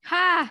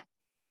 Ha!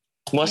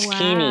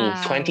 Moschini,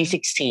 Wow.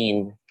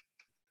 2016.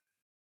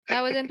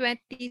 That was in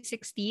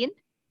 2016?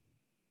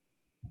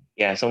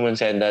 Yeah, someone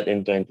said that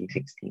in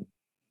 2016.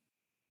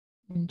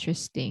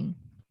 Interesting.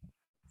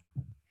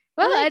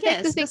 Well, Well, I I'd like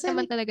to guess, think kasi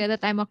naman talaga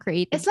that I'm a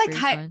creative It's like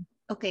person.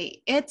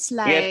 okay, it's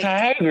Yeah, like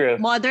hieroglyph.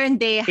 modern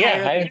day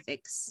Yeah,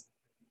 hieroglyphics.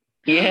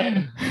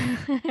 Yeah, Yeah.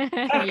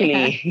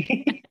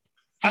 exactly.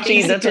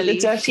 Actually, that's what it Basically.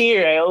 says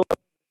here. I also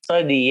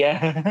study.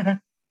 Yeah.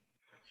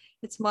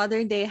 It's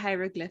modern day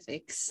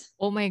hieroglyphics.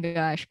 Oh my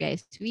gosh,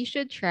 guys. We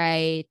should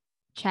try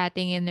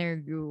chatting in our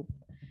group.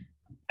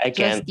 I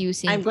Just can't.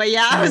 using I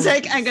was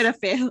like, I'm emojis. gonna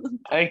fail.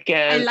 I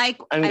can't.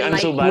 I'm I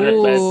so like bad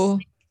at that. Ooh.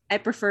 I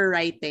prefer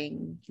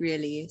writing,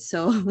 really.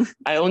 So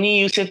I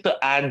only use it to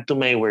add to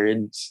my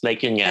words.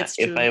 Like yun nga, That's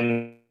if true.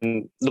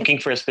 I'm looking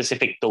for a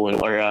specific tone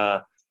or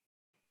a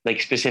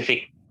like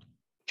specific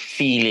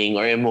feeling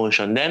or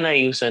emotion, then I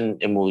use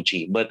an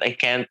emoji. But I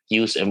can't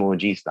use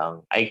emojis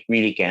lang. I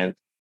really can't.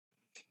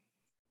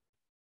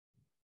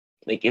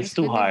 Like it's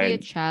too gonna be a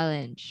hard.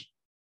 challenge.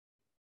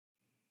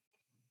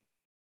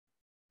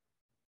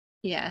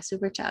 yeah,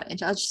 super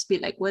challenge. I'll just be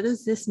like, what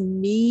does this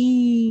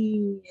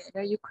mean?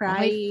 Are you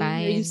crying? Are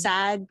you fine.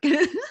 sad?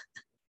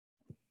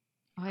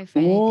 Okay,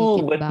 fine. I take Ooh,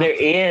 it but back. there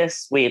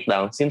is. Wait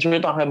now. Since we're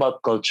talking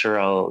about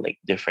cultural like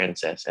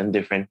differences and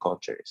different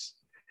cultures,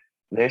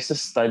 there's a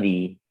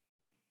study,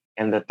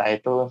 and the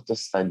title of the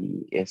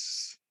study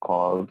is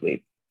called.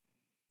 Wait,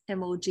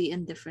 Emoji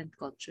in different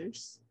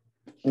cultures.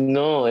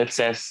 no, it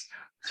says.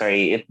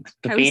 Sorry,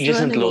 the Are we page still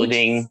on isn't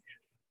loading. emojis?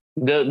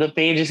 The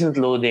page isn't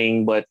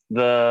loading, but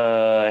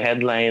the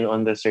headline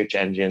on the search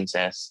engine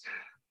says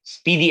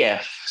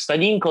PDF,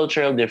 studying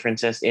cultural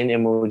differences in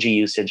emoji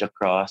usage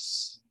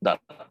across dot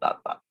dot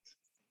dot.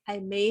 I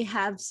may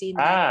have seen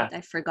Ah, that, but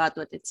I forgot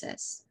what it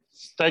says.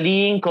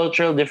 studying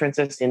cultural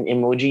differences in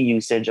emoji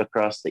usage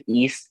across the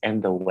East and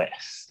the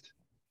West.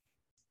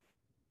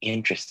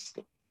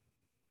 Interesting.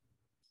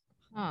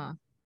 Huh.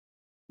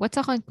 What's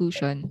a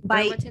conclusion?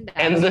 By- Or what's in the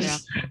And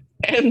abstract?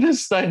 the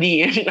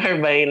study are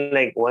by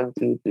like 1,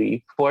 2,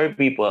 3, 4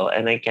 people,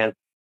 and I can't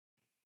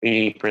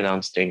really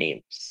pronounce their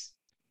names.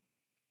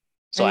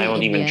 So Are I they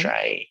won't even Indian?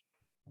 try.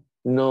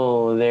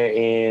 No, there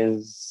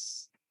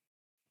is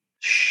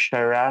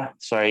Shara.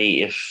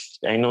 Sorry if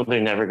I know they're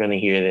never gonna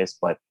hear this,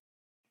 but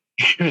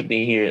if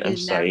they hear it, I'm You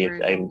sorry if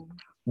never I know.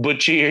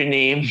 butcher your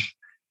name.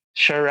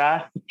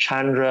 Sharath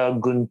Chandra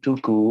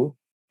Guntuku,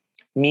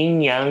 Ming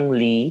Yang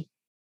Lee.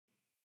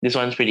 This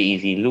one's pretty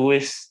easy.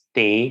 Louis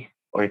Tay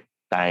or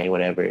Tai,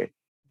 whatever,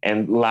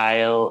 and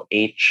Lyle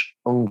H.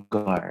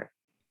 Ungar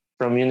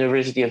from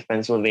University of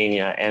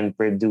Pennsylvania and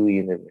Purdue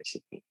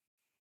University.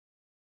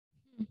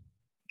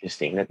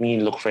 Interesting. Let me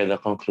look for the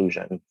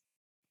conclusion.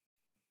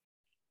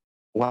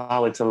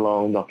 Wow, it's a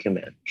long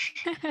document.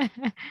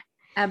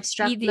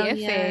 Abstract lang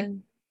PDF eh.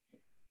 yan.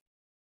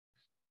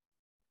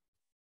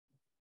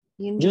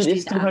 You can Dude, just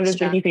it's read the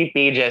abstract. 253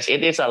 pages.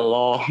 It is a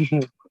long.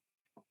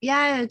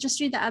 Yeah, just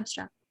read the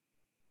abstract.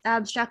 The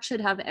abstract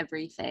should have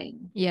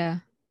everything. Yeah.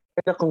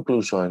 The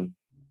conclusion.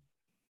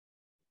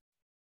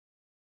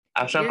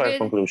 Abstract You're or good.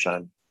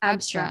 conclusion?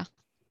 Abstract.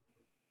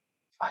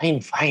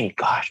 Fine.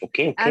 Gosh,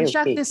 okay.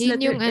 Abstract is Yun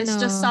yung it's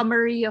just ano.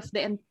 summary of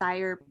the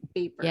entire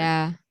paper.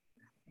 Yeah.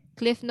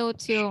 Cliff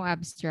notes yung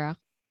abstract.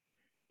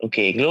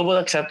 Okay, global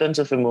acceptance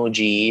of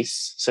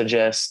emojis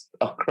suggests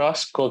a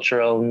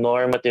cross-cultural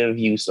normative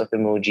use of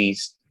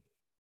emojis.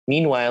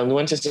 Meanwhile,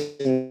 nuances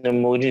in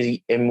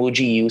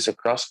emoji use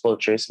across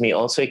cultures may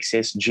also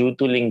exist due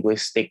to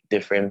linguistic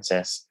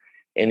differences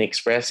in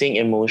expressing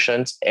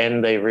emotions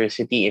and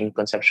diversity in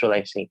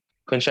conceptualizing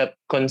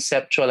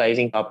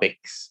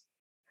topics.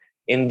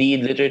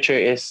 Indeed,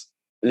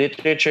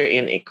 literature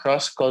in a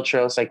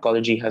cross-cultural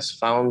psychology has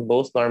found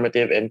both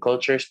normative and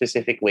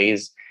culture-specific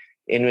ways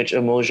in which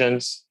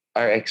emotions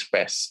are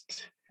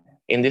expressed.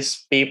 In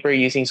this paper,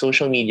 using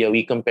social media,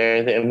 we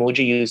compare the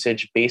emoji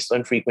usage based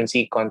on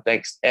frequency,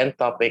 context, and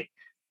topic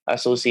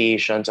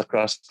associations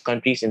across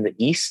countries in the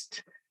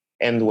East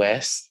and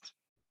West.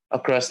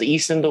 Across the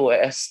East and the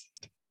West,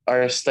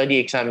 our study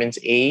examines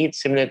eight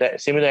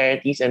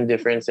similarities and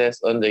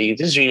differences on the use.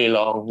 This is really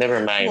long.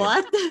 Never mind.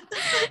 What?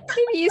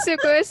 Iniisip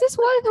ko, is this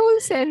one whole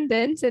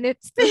sentence and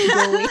it's still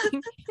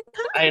going?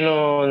 I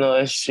know, no,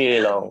 it's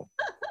really long.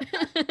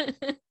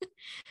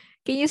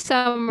 Can you But,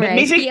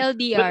 summarize?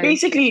 TLDR.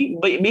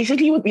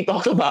 basically, what we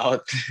talked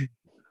about.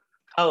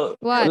 How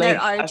What? like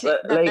there are as a,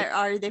 like there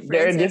are there are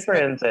differences, but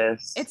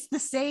differences. it's the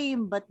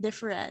same but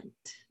different.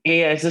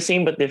 Yeah, it's the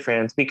same but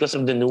different because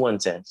of the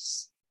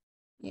nuances.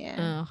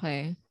 Yeah.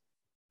 Okay.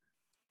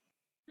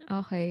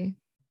 Okay.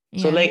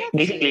 So Yeah. like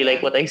basically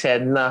like what I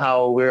said, na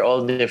how we're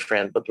all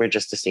different, but we're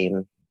just the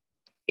same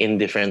in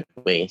different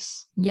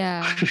ways.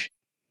 Yeah.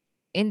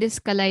 In this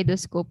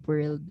kaleidoscope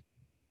world.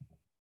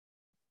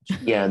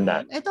 Yeah, True.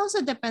 that. It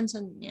also depends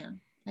on, yeah,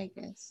 I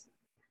guess.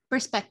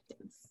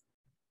 Perspective.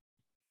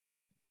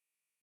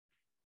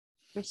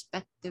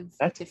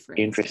 That's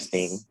Differences.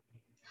 interesting.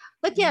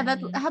 But yeah, that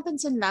Mhm.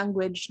 happens in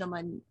language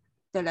naman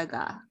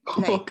talaga.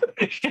 Like,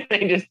 Can I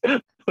just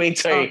wait?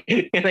 Sorry.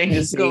 Can I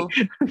just say go.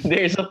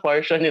 there's a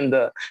portion in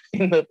the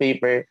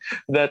paper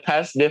that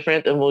has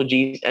different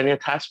emojis and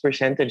it has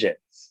percentages.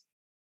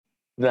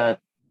 That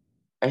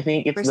I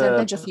think it's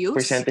Percentage the of use?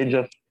 percentage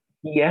of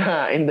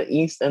in the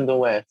East and the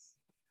West.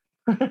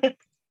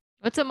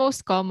 What's the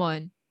most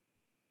common?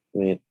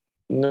 Wait,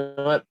 you know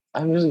what?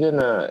 I'm just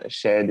gonna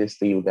share this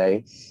to you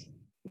guys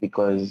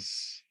because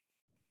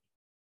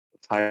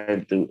it's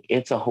hard to.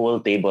 It's a whole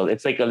table.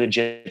 It's like a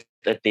legit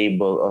a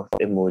table of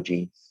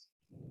emojis.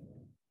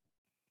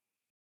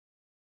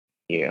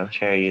 Here, I'll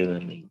share you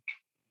the link.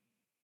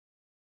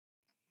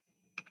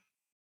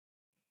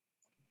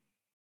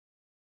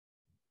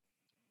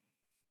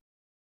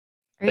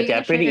 Are you But yeah,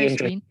 gonna share pretty your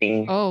screen?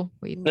 interesting. Oh,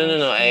 wait.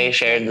 No. I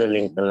shared the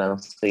link It's na lang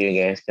so you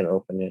guys can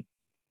open it.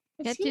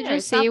 Can't you here.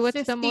 just say Top what's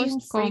the 15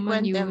 most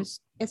common frequent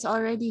used? it's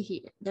already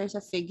here. There's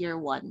a figure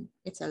 1.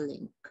 It's a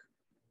link.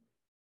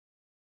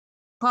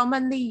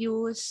 Commonly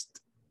used.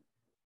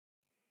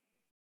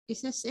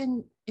 Is this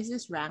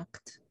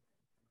ranked?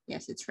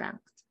 Yes, it's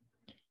ranked.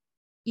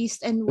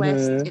 East and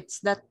West, Mhm. it's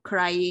that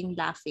crying,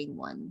 laughing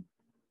one.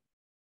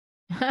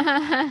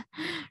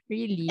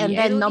 Really? And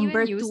I then don't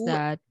number even use 2,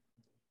 that.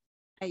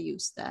 I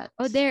use that.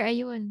 Oh, there.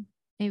 Ayun.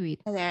 Ay,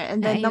 wait. There.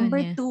 And then Ayun, number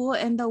yeah. 2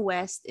 in the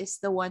West is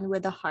the one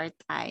with the heart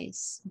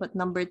eyes. But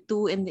number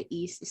 2 in the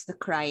East is the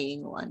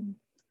crying one.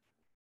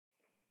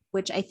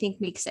 Which I think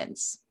makes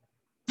sense.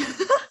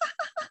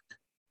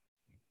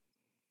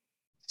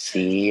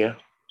 See,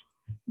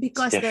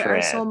 Because it's there are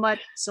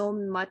different. so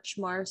much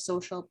more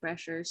social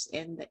pressures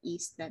in the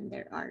East than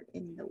there are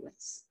in the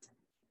West.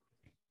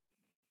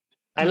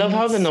 I love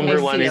how the number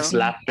I one feel. is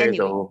laughter Anyway.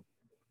 though.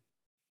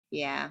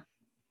 Yeah.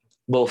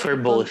 Both for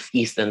People- both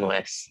East and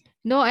West.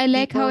 No, I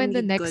like how People in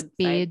the need next good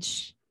vibes. page,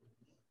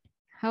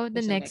 how the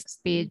What's the next next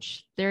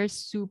page, there are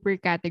super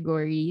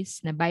categories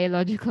na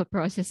biological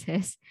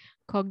processes,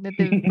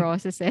 cognitive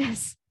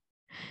processes,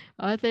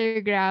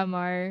 author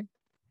grammar,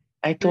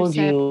 I told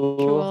you.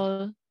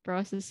 perceptual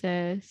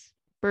processes,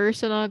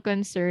 personal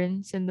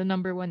concerns, and the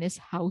number 1 is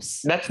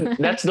house. That's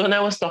the one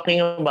I was talking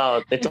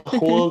about. It's a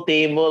whole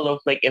table of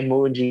like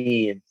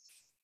emojis.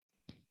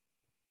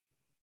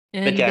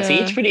 But And yeah, see,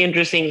 it's pretty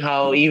interesting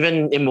how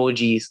even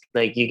emojis,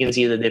 like you can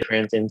see the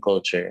difference in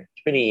culture.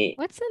 It's pretty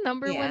what's the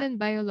number 1 Yeah. in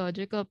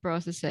biological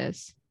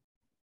processes?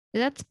 Is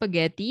that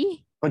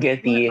spaghetti?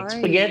 spaghetti. Where are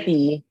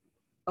Spaghetti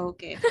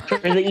Okay.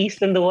 for Fine. the East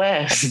and the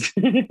West.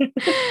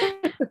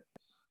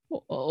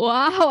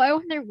 Wow, I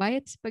wonder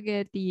why it's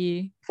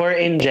spaghetti. For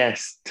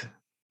ingest.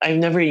 I've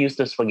never used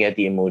the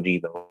spaghetti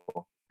emoji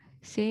though.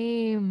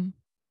 Same.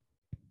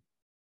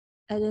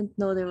 I didn't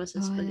know there was a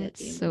Oh, spaghetti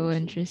that's emoji. so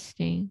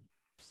interesting.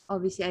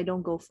 Obviously, I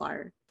don't go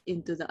far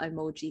into the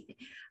emoji.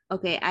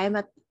 Okay, I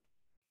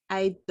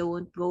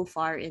don't go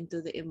far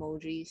into the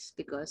emojis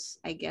because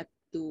I get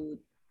too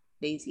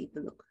lazy to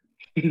look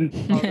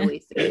all the way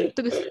through.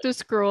 to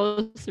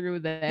scroll through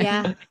them.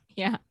 Yeah.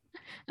 Yeah.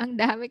 Ang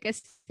dami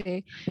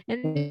kasi.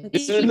 And they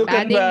It's keep Look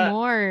at adding the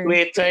more.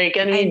 wait, sorry,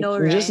 can I we know,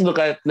 just right? look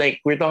at, like,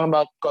 we're talking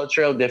about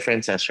cultural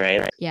differences,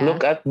 right? Yeah.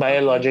 Look at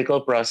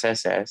biological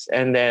processes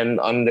and then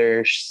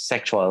under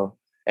sexual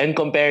and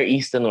compare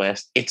East and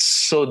West. It's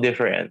so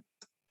different.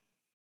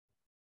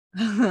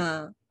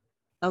 Like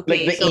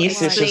Okay, the so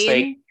East is just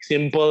like explain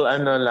simple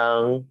ano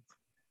lang.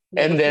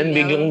 like And a then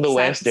biglang female the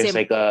West, there's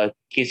like a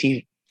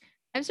kissy,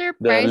 I'm the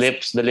surprised.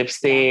 lips, the Yeah.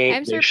 lipstick,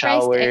 I'm there's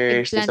surprised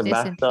showers, there's a eggplant isn't here.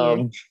 bathtub.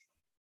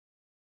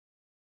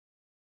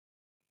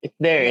 It's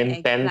there The in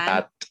eggplant,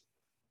 Tentat.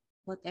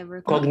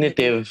 whatever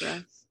Cognitive.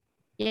 grass.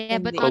 Yeah,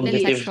 And but the not in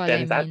Cognitive sexual, I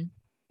Tentat. mean.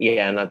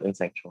 Yeah, not in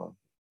sexual.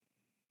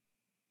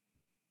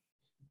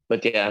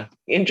 But yeah,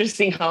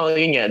 interesting how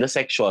yun nga, the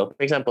sexual.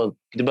 For example,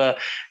 diba,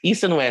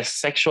 East and West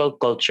sexual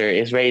culture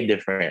is very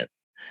different.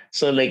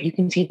 So like you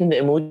can see it in the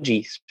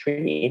emojis. It's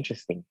really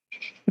interesting.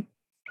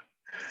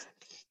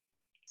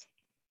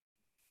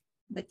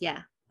 But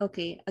yeah,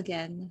 okay,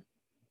 again,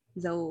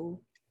 though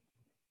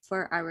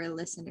for our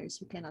listeners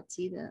who cannot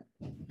see the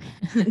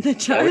the Yeah,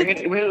 chart.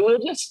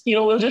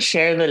 we'll just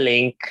share the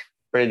link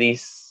for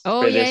these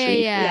Oh, for yeah, this yeah,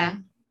 week. yeah. Yeah.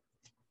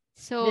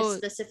 The So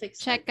specific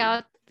check study.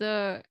 out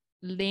the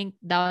link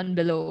down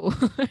below.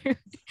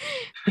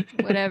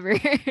 Whatever.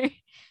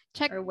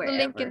 Check Or the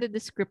link in wherever. the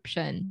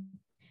description.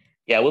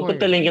 Yeah, we'll put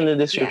the link in the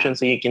description Yeah.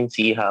 so you can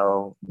see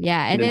how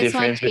Yeah, and the it's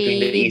on difference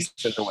between the East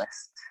and the page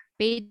West.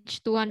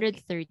 page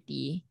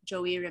 230.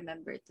 Joey,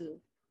 remember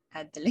to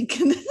add the link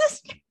in the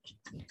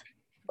description.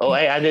 Oh,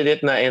 I added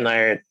it na in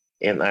our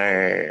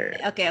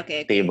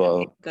Okay.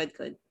 table. Good.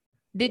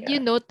 Did Yeah. you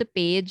note the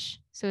page?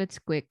 So it's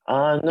quick.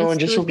 No, It's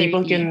just so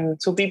people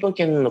 2:30.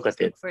 can look at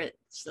Just it.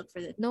 look for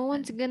it. No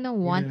one's gonna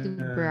want to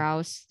Yeah.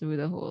 browse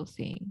through the whole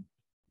thing.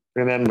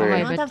 Remember,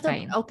 Okay, You don't but have to.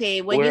 fine.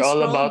 Okay, when we're you all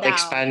scroll about down,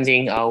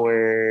 expanding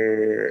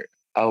our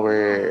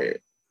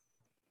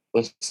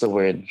what's the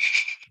word?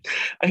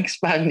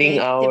 Expanding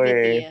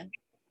creativity,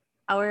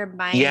 our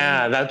mind.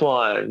 yeah, that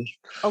one.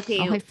 Okay.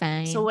 Okay,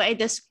 fine. So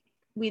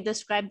we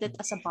described it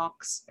as a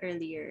box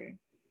earlier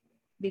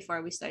before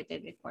we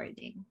started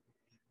recording.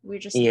 We're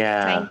just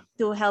Yeah. trying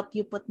to help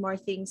you put more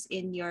things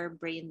in your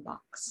brain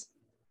box.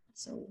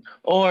 So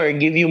Or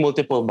give you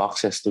multiple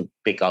boxes to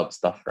pick out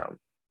stuff from.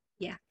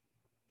 Yeah.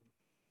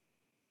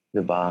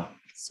 Diba?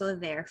 so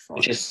therefore,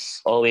 Which is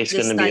always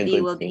the gonna be a study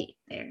good will thing. be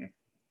there.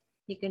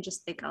 You can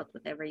just pick out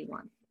whatever you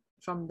want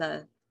from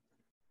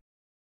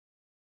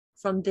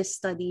this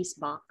studies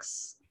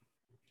box,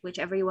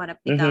 whichever you want to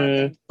pick out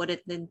and put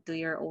it into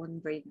your own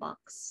brain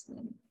box.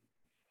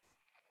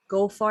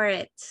 Go for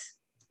it.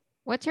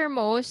 What's your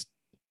most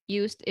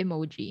used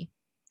emoji?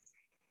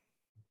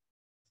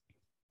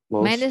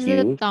 Most Mine is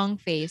the used. tongue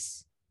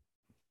face.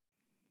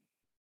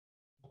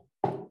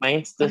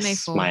 Mine's the on my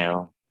phone.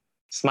 smile.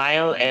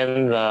 Smile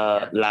and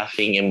the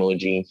laughing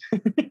emoji.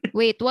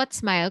 Wait, what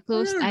smile?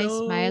 Closed don't eye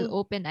smile, know.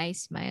 open eye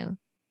smile.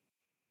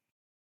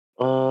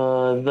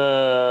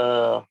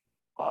 The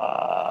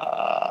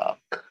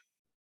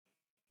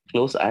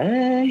close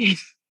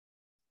eyes.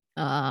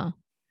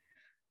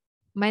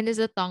 Mine is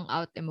the tongue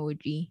out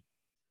emoji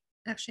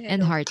Actually,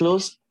 and heart.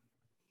 Close.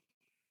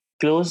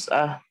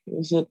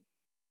 Is it?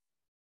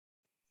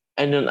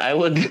 And then I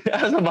was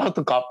about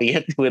to copy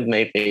it with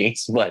my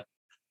face, but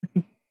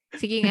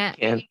Sige nga.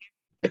 can't.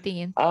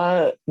 Patingin.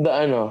 The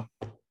ano.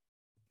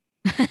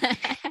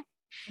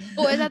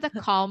 Oh, is that a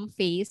calm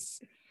face?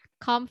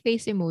 Calm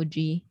face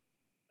emoji.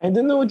 I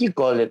don't know what you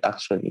call it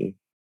actually.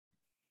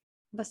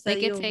 Basta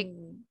Like it's yung... like...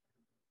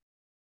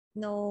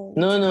 No.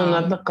 No, calm.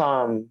 not the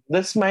calm.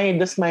 The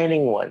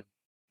smiling one.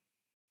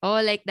 Oh,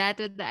 like that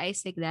with the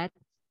eyes like that?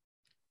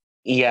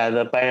 Yeah,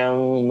 the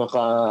parang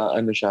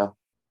ano siya.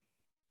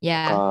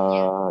 Yeah.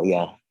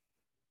 Yeah.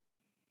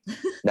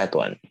 That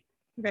one.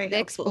 Very The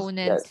helpful.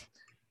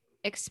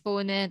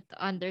 exponent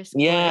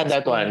underscore. Yeah,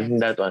 that one. exponent.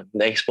 That one.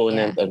 The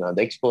exponent,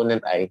 the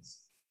exponent eyes.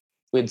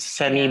 With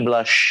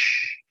semi-blush.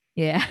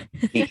 Yeah.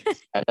 teeth.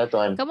 That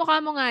one.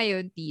 Kamukha mo nga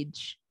yun,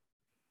 Tej.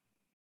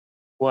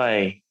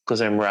 Why?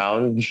 Because I'm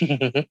round.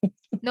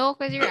 No,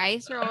 because your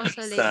eyes are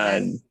also like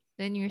Sad. that.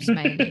 Then you're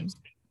smiling.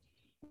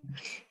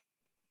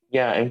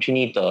 Yeah, I'm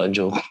chinito.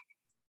 Joke.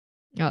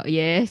 Oh,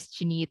 yes.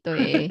 Chinito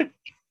eh.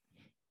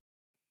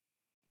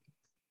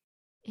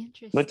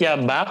 Interesting. But yeah,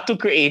 back to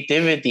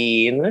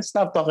creativity. Let's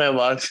stop talking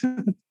about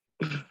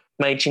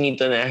my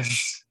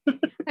chinito-ness.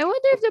 I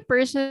wonder if the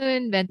person who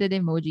invented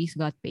emojis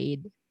got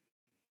paid.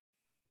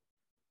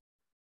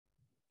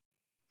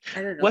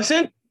 I don't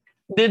know.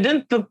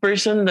 Didn't the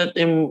person that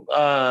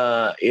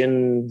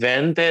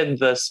invented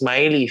the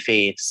smiley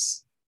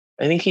face,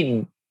 I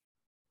think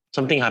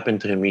something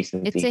happened to him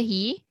recently. It's a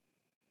he?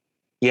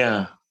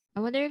 Yeah. I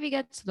wonder if he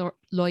gets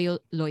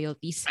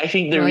loyalties. I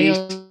think the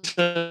reason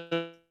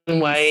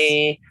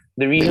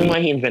why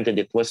he invented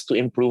it was to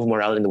improve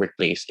morale in the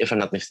workplace, if I'm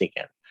not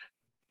mistaken.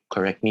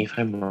 Correct me if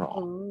I'm wrong.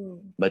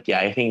 Oh. But yeah,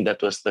 I think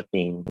that was the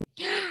thing.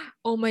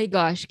 Oh my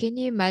gosh. Can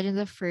you imagine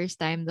the first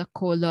time the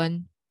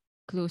colon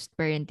closed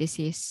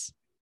parenthesis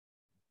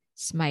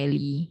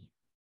smiley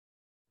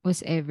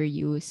was ever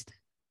used.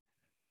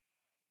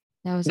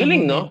 That was a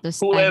Galing, no? momentous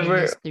time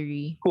in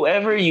history.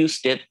 Whoever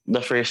used it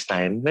the first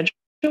time, medyo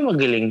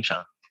magaling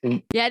siya.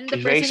 Yeah, and the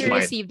He's very person who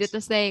smart. received it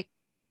was like,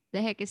 the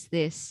heck is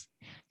this?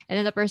 And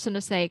then the person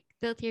was like,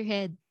 tilt your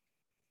head.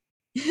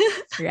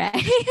 Right?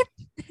 I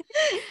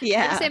just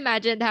Yeah.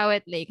 imagined how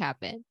it like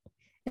happened.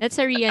 That's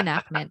a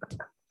reenactment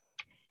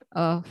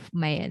of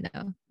my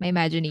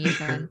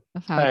imagination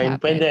of how it Fine,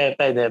 happened.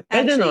 pwede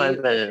Actually, naman,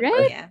 pwede.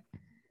 Right? Yeah.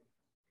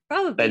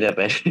 Probably. Pwede.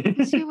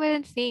 Because you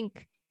wouldn't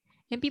think.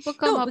 And people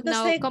come No, up because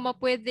now, like- come up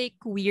with like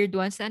weird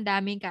ones, ang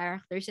daming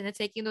characters. And it's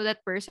like, you know,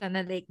 that person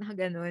na like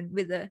nakaganon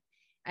with the,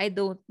 I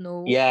don't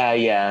know.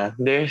 Yeah.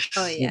 There's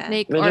Oh, yeah.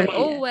 Like, medyo or, Yeah.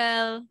 oh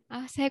well.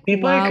 I was like,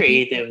 people wow. are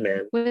creative,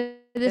 man. With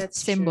the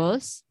That's true.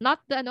 symbols.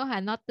 Not the,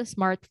 not the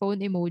smartphone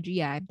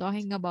emoji. I'm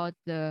talking about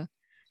the,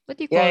 what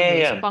do you Yeah, call those?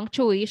 yeah.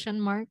 Punctuation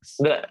marks.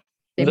 The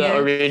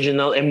Symbols.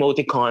 original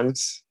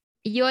emoticons.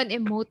 Yun,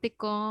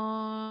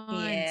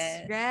 emoticons.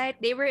 Yes. Right?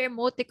 They were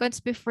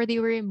emoticons before they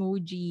were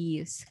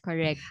emojis.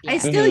 Correct. I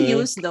Yeah. still Mhm.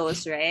 use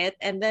those, right?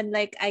 And then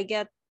like I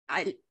get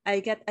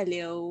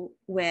aliw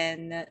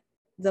when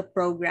the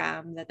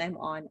program that I'm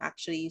on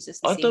actually uses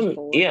the same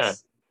codes. Yeah.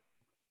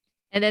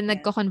 And then Yeah.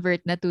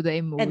 nagko-convert na to the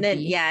emoji. And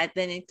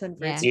then it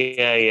converts.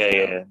 Yeah.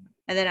 Yeah.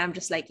 And then I'm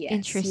just like, yes,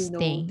 you know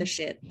the Interesting.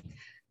 shit.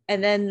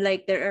 And then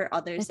like there are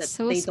others That's that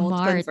so they don't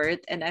smart.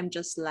 convert, and I'm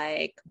just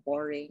like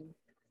boring.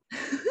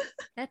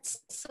 That's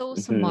so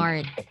Mhm.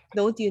 smart.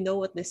 Don't you know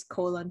what this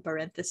colon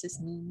parenthesis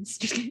means?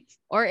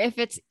 Or if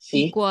it's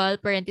See? equal,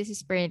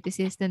 parenthesis,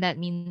 then that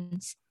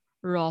means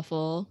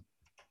ruffle.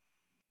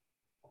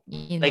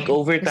 You Like know,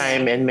 over 'cause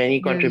time and many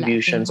you're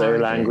contributions, our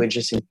laughing harder. language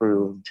is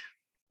improved.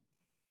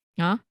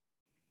 Huh?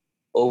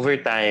 Over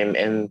time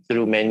and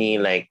through many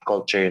like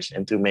cultures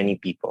and through many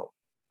people,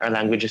 our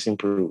language is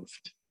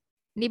improved.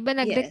 Di ba Yes.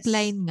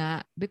 nag-decline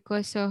nga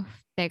because of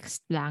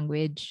text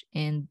language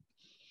and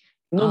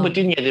No, but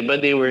yun nga, diba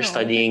they were No,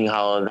 studying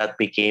how that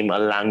became a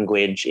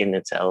language in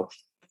itself.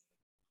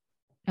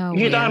 oh,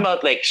 If you're talking yeah.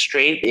 about like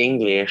straight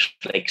English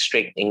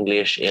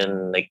in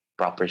like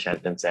proper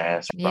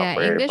sentences, Yeah,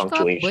 proper English got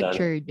punctuation.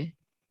 butchered.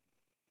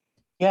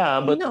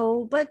 Yeah, but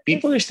no, but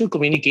people are still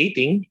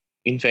communicating,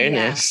 in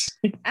fairness.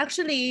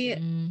 actually,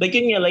 Mm. Like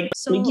yun nga, like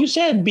you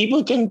said,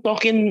 people can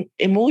talk in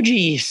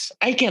emojis.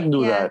 I can't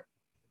do Yeah. that.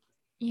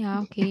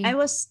 Yeah, okay.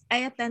 I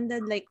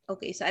attended like,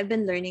 okay, so I've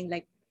been learning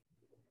like,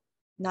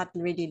 not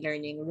really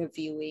learning,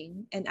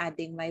 reviewing and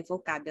adding my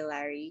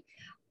vocabulary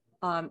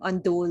on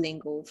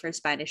Duolingo for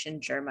Spanish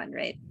and German,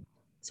 right?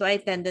 So I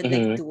attended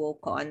like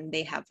DuoCon.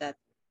 They have that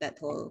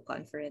whole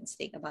conference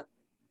thing about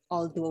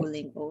all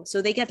Duolingo. So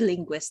they get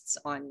linguists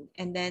on.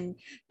 And then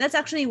that's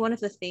actually one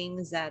of the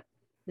things that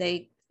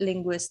like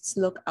linguists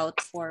look out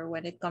for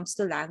when it comes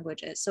to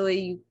languages. So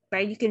you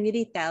can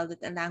really tell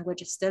that a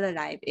language is still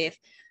alive if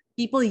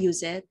people use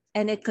it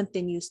and it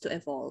continues to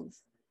evolve.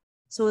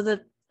 So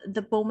the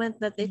moment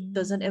that it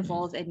doesn't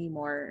evolve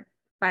anymore,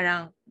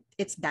 parang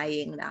it's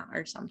dying na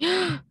or something.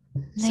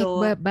 Like,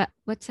 So- but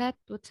what's that?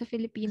 What's a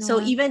Filipino So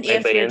one? even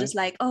if you're Baybayin? just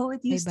like, oh, it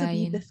used to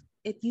be Baybayin.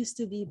 it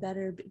used to be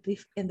better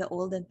in the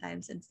olden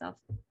times and stuff,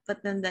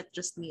 but then that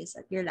just means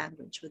that your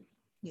language would,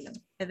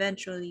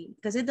 eventually,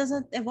 because it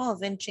doesn't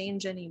evolve and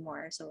change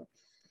anymore. So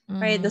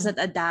right, it Mhm. doesn't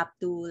adapt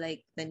to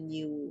like the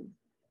new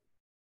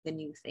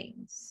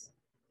things.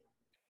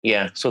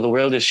 Yeah, so the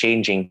world is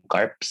changing,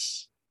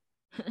 carps.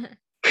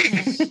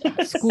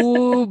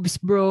 Scoobs,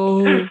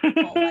 bro.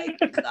 Oh my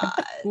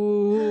god.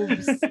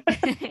 Scoobs.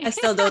 I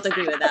still don't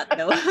agree with that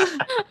though.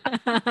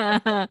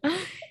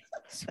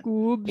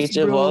 Scoobs, It's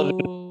bro.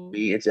 evolving.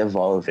 It's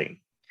evolving.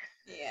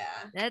 Yeah.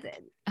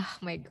 That, oh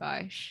my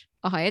gosh.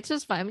 Okay, it's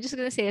just fun. I'm just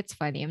gonna say it's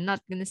funny. I'm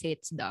not gonna say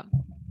it's dumb.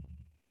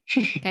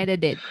 Kinda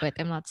did, but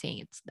I'm not saying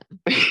it's dumb.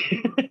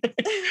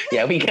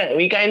 Yeah, we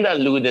kind of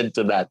alluded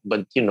to that,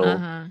 but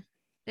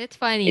It's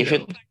funny. if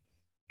it though.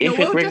 if No, it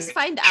we'll works just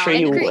find for out.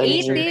 you, And I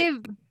mean,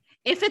 Creative.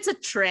 If it's a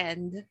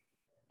trend,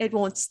 it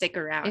won't stick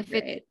around, If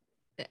it-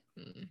 right?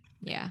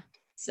 Yeah.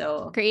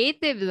 So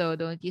Creative though,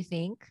 don't you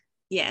think?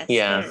 yes,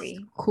 Yeah. very.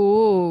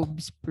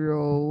 Coobs,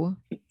 bro.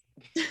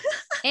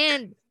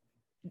 And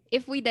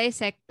if we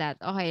dissect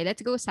that, okay,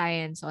 let's go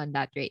science on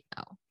that right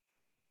now.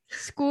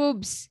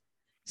 Scoobs.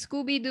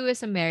 Scooby-Doo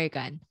is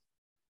American.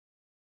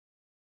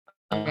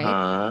 Right?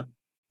 uh-huh.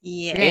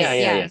 Yes. Right,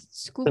 Yeah.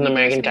 Scooby-Doo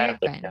American is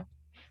character, American. yeah.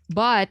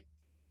 But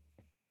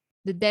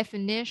the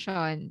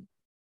definition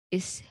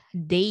is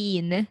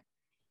Dane,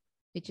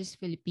 which is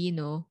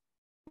Filipino.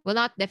 Well,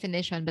 not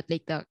definition, but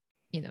like the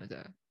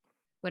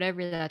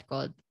whatever that's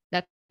called.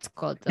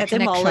 The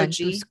connection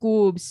Etymology. to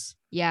Scoobs.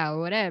 Yeah,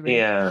 whatever.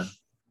 Yeah,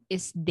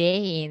 Is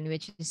Dane,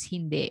 which is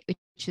Hindi,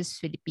 which is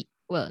Filipino.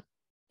 Well,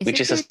 Which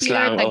it is a Filipino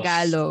slang or of-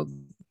 Tagalog?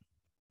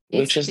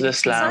 which is the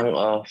Filipino. slang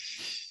of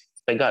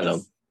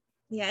Tagalog,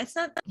 It's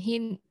not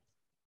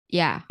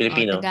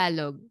Filipino.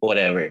 Tagalog.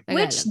 whatever.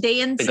 which Tagalog.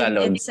 Dayan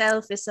Tagalog.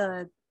 itself is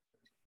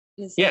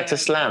Yeah, it's a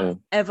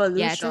slang.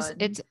 evolution. Yeah,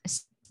 it's a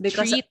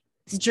Because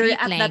street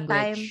at that time,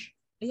 language.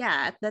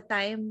 at the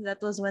time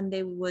that was when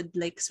they would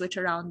like switch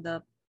around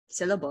the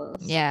syllables.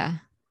 Yeah.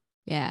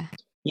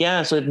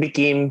 Yeah, so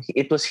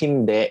it was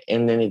hindi,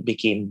 and then it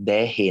became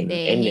dehin,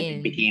 and then it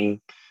Dehin.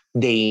 became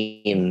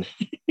dein.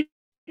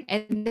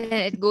 And then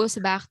it goes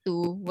back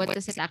to what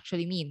does it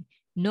actually mean?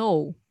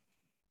 No.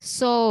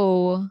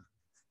 So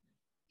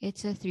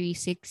it's a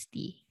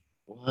 360.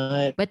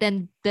 What? But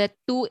then the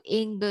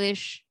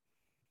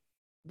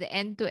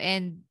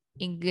end-to-end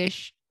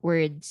English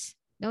words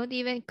don't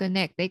even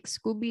connect. Like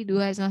Scooby-Doo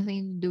has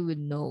nothing to do with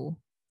no.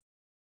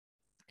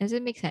 Does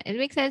it make sense? It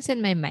makes sense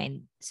in my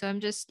mind. So I'm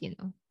just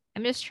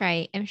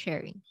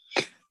sharing.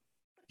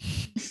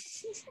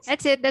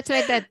 That's it. That's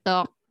my TED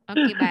talk.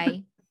 Okay,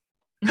 bye.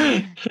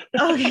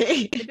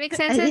 Okay. It makes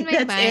I sense in think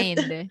my that's it.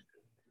 mind.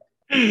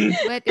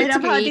 But I it's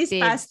love how these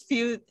creative. past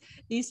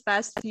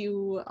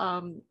few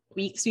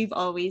weeks we've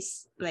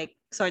always like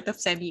sort of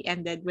semi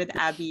ended with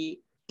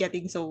Abby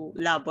getting so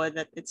labo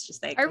that it's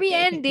just like, Are we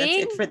okay, I think that's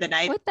ending? it for the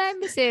night. What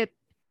time is it?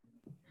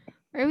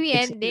 Are we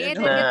It's ending? I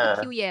no. didn't get na.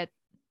 the cue yet.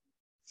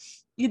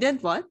 You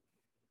didn't what?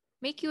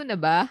 May cue na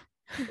ba?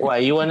 Why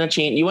you wanna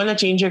change? You wanna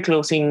change your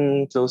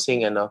closing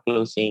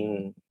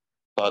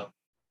thought?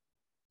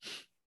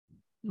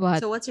 What?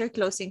 So what's your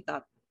closing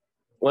thought?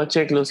 What's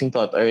your closing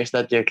thought, or is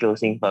that your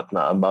closing thought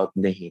na about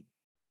dein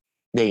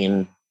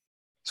Yeah,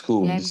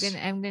 schools?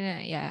 I'm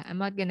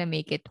not gonna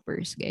make it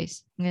worse,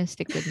 guys. I'm gonna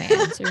stick with my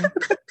answer.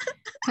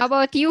 How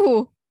about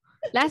you?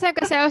 Last time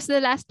kasi I was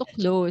the last to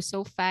close,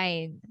 so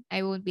fine.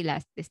 I won't be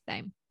last this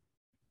time.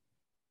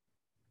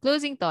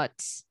 Closing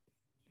thoughts.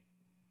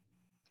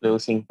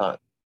 Closing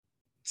thoughts.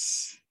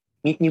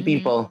 Meet new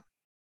people.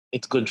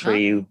 It's good for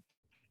Huh? you.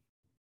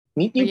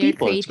 Meet For new your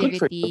people. It's good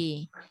for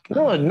you. creativity.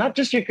 No, not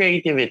just your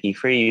creativity.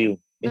 For you,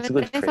 it's But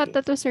good I for thought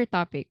you. that was our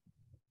topic.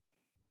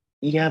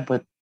 Yeah,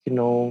 but in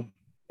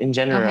Okay,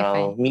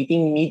 general, fine.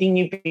 meeting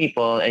new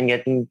people and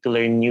getting to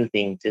learn new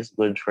things is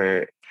good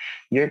for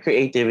your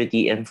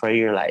creativity and for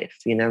your life.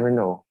 You never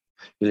know.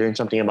 You learn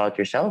something about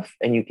yourself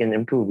and you can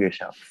improve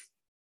yourself.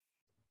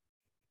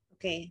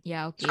 Okay.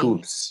 Yeah, okay.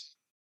 Schools.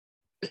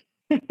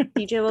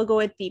 TJ will go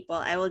with people.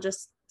 I will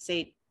just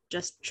say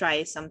just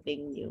try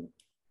something new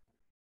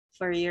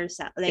for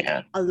yourself, like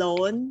Yeah.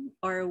 alone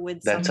or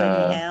with That's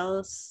somebody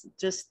else.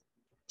 Just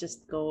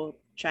go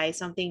try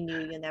something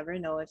new. You never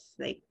know if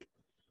like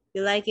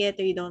you like it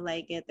or you don't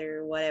like it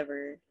or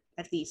whatever.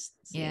 At least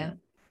Yeah.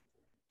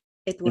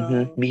 it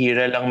will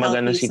Bihira lang help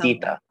magano you si some.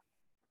 tita.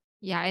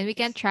 Yeah, and we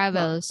can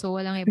travel, so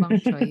walang ibang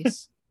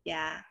choice.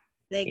 Yeah.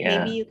 Like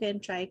Yeah. maybe you can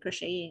try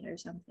crocheting or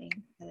something.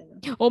 I don't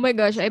know. Oh my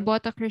gosh, I So-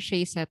 bought a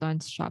crochet set on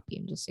Shopee.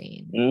 I'm just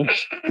saying. Mm.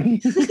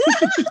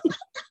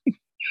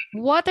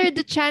 What are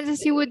the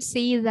chances you would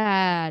say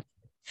that?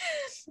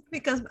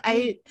 because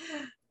I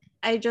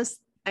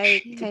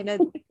kind of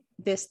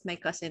dissed my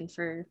cousin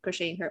for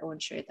crocheting her own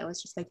shirt. I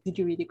was just like, did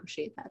you really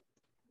crochet that?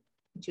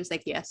 And she was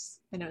like, yes.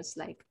 And I was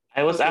like,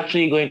 I was okay.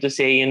 actually going to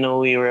say,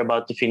 we were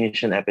about to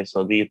finish an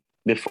episode. We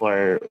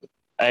were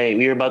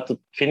about to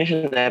finish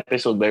an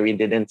episode where we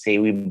didn't say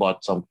we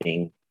bought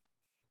something.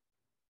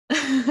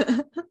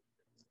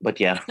 But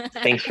yeah,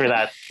 thanks for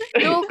that.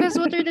 No, because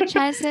what are the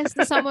chances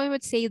that someone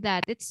would say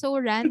that? It's so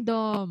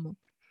random.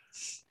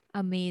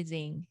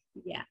 Amazing.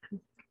 Yeah.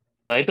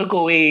 I took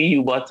away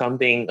you bought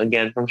something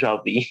again from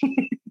Shopee.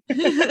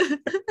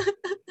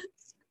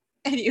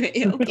 Anyway,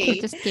 It okay.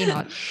 just came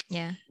out.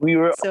 Yeah. We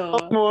were So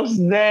almost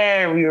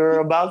there. We were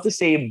about to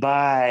say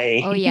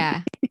bye. Oh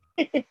yeah.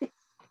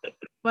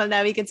 well,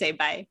 now we can say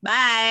bye.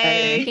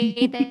 Bye.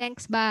 Okay,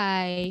 thanks.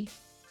 Bye.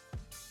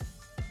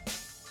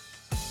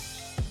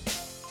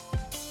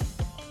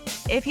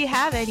 If you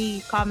have any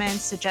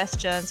comments,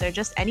 suggestions, or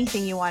just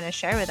anything you want to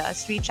share with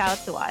us, reach out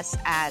to us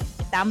at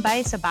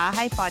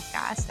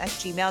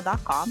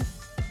tambaysabahaypodcast@gmail.com,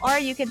 or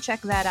you can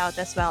check that out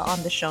as well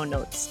on the show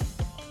notes.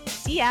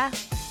 See ya!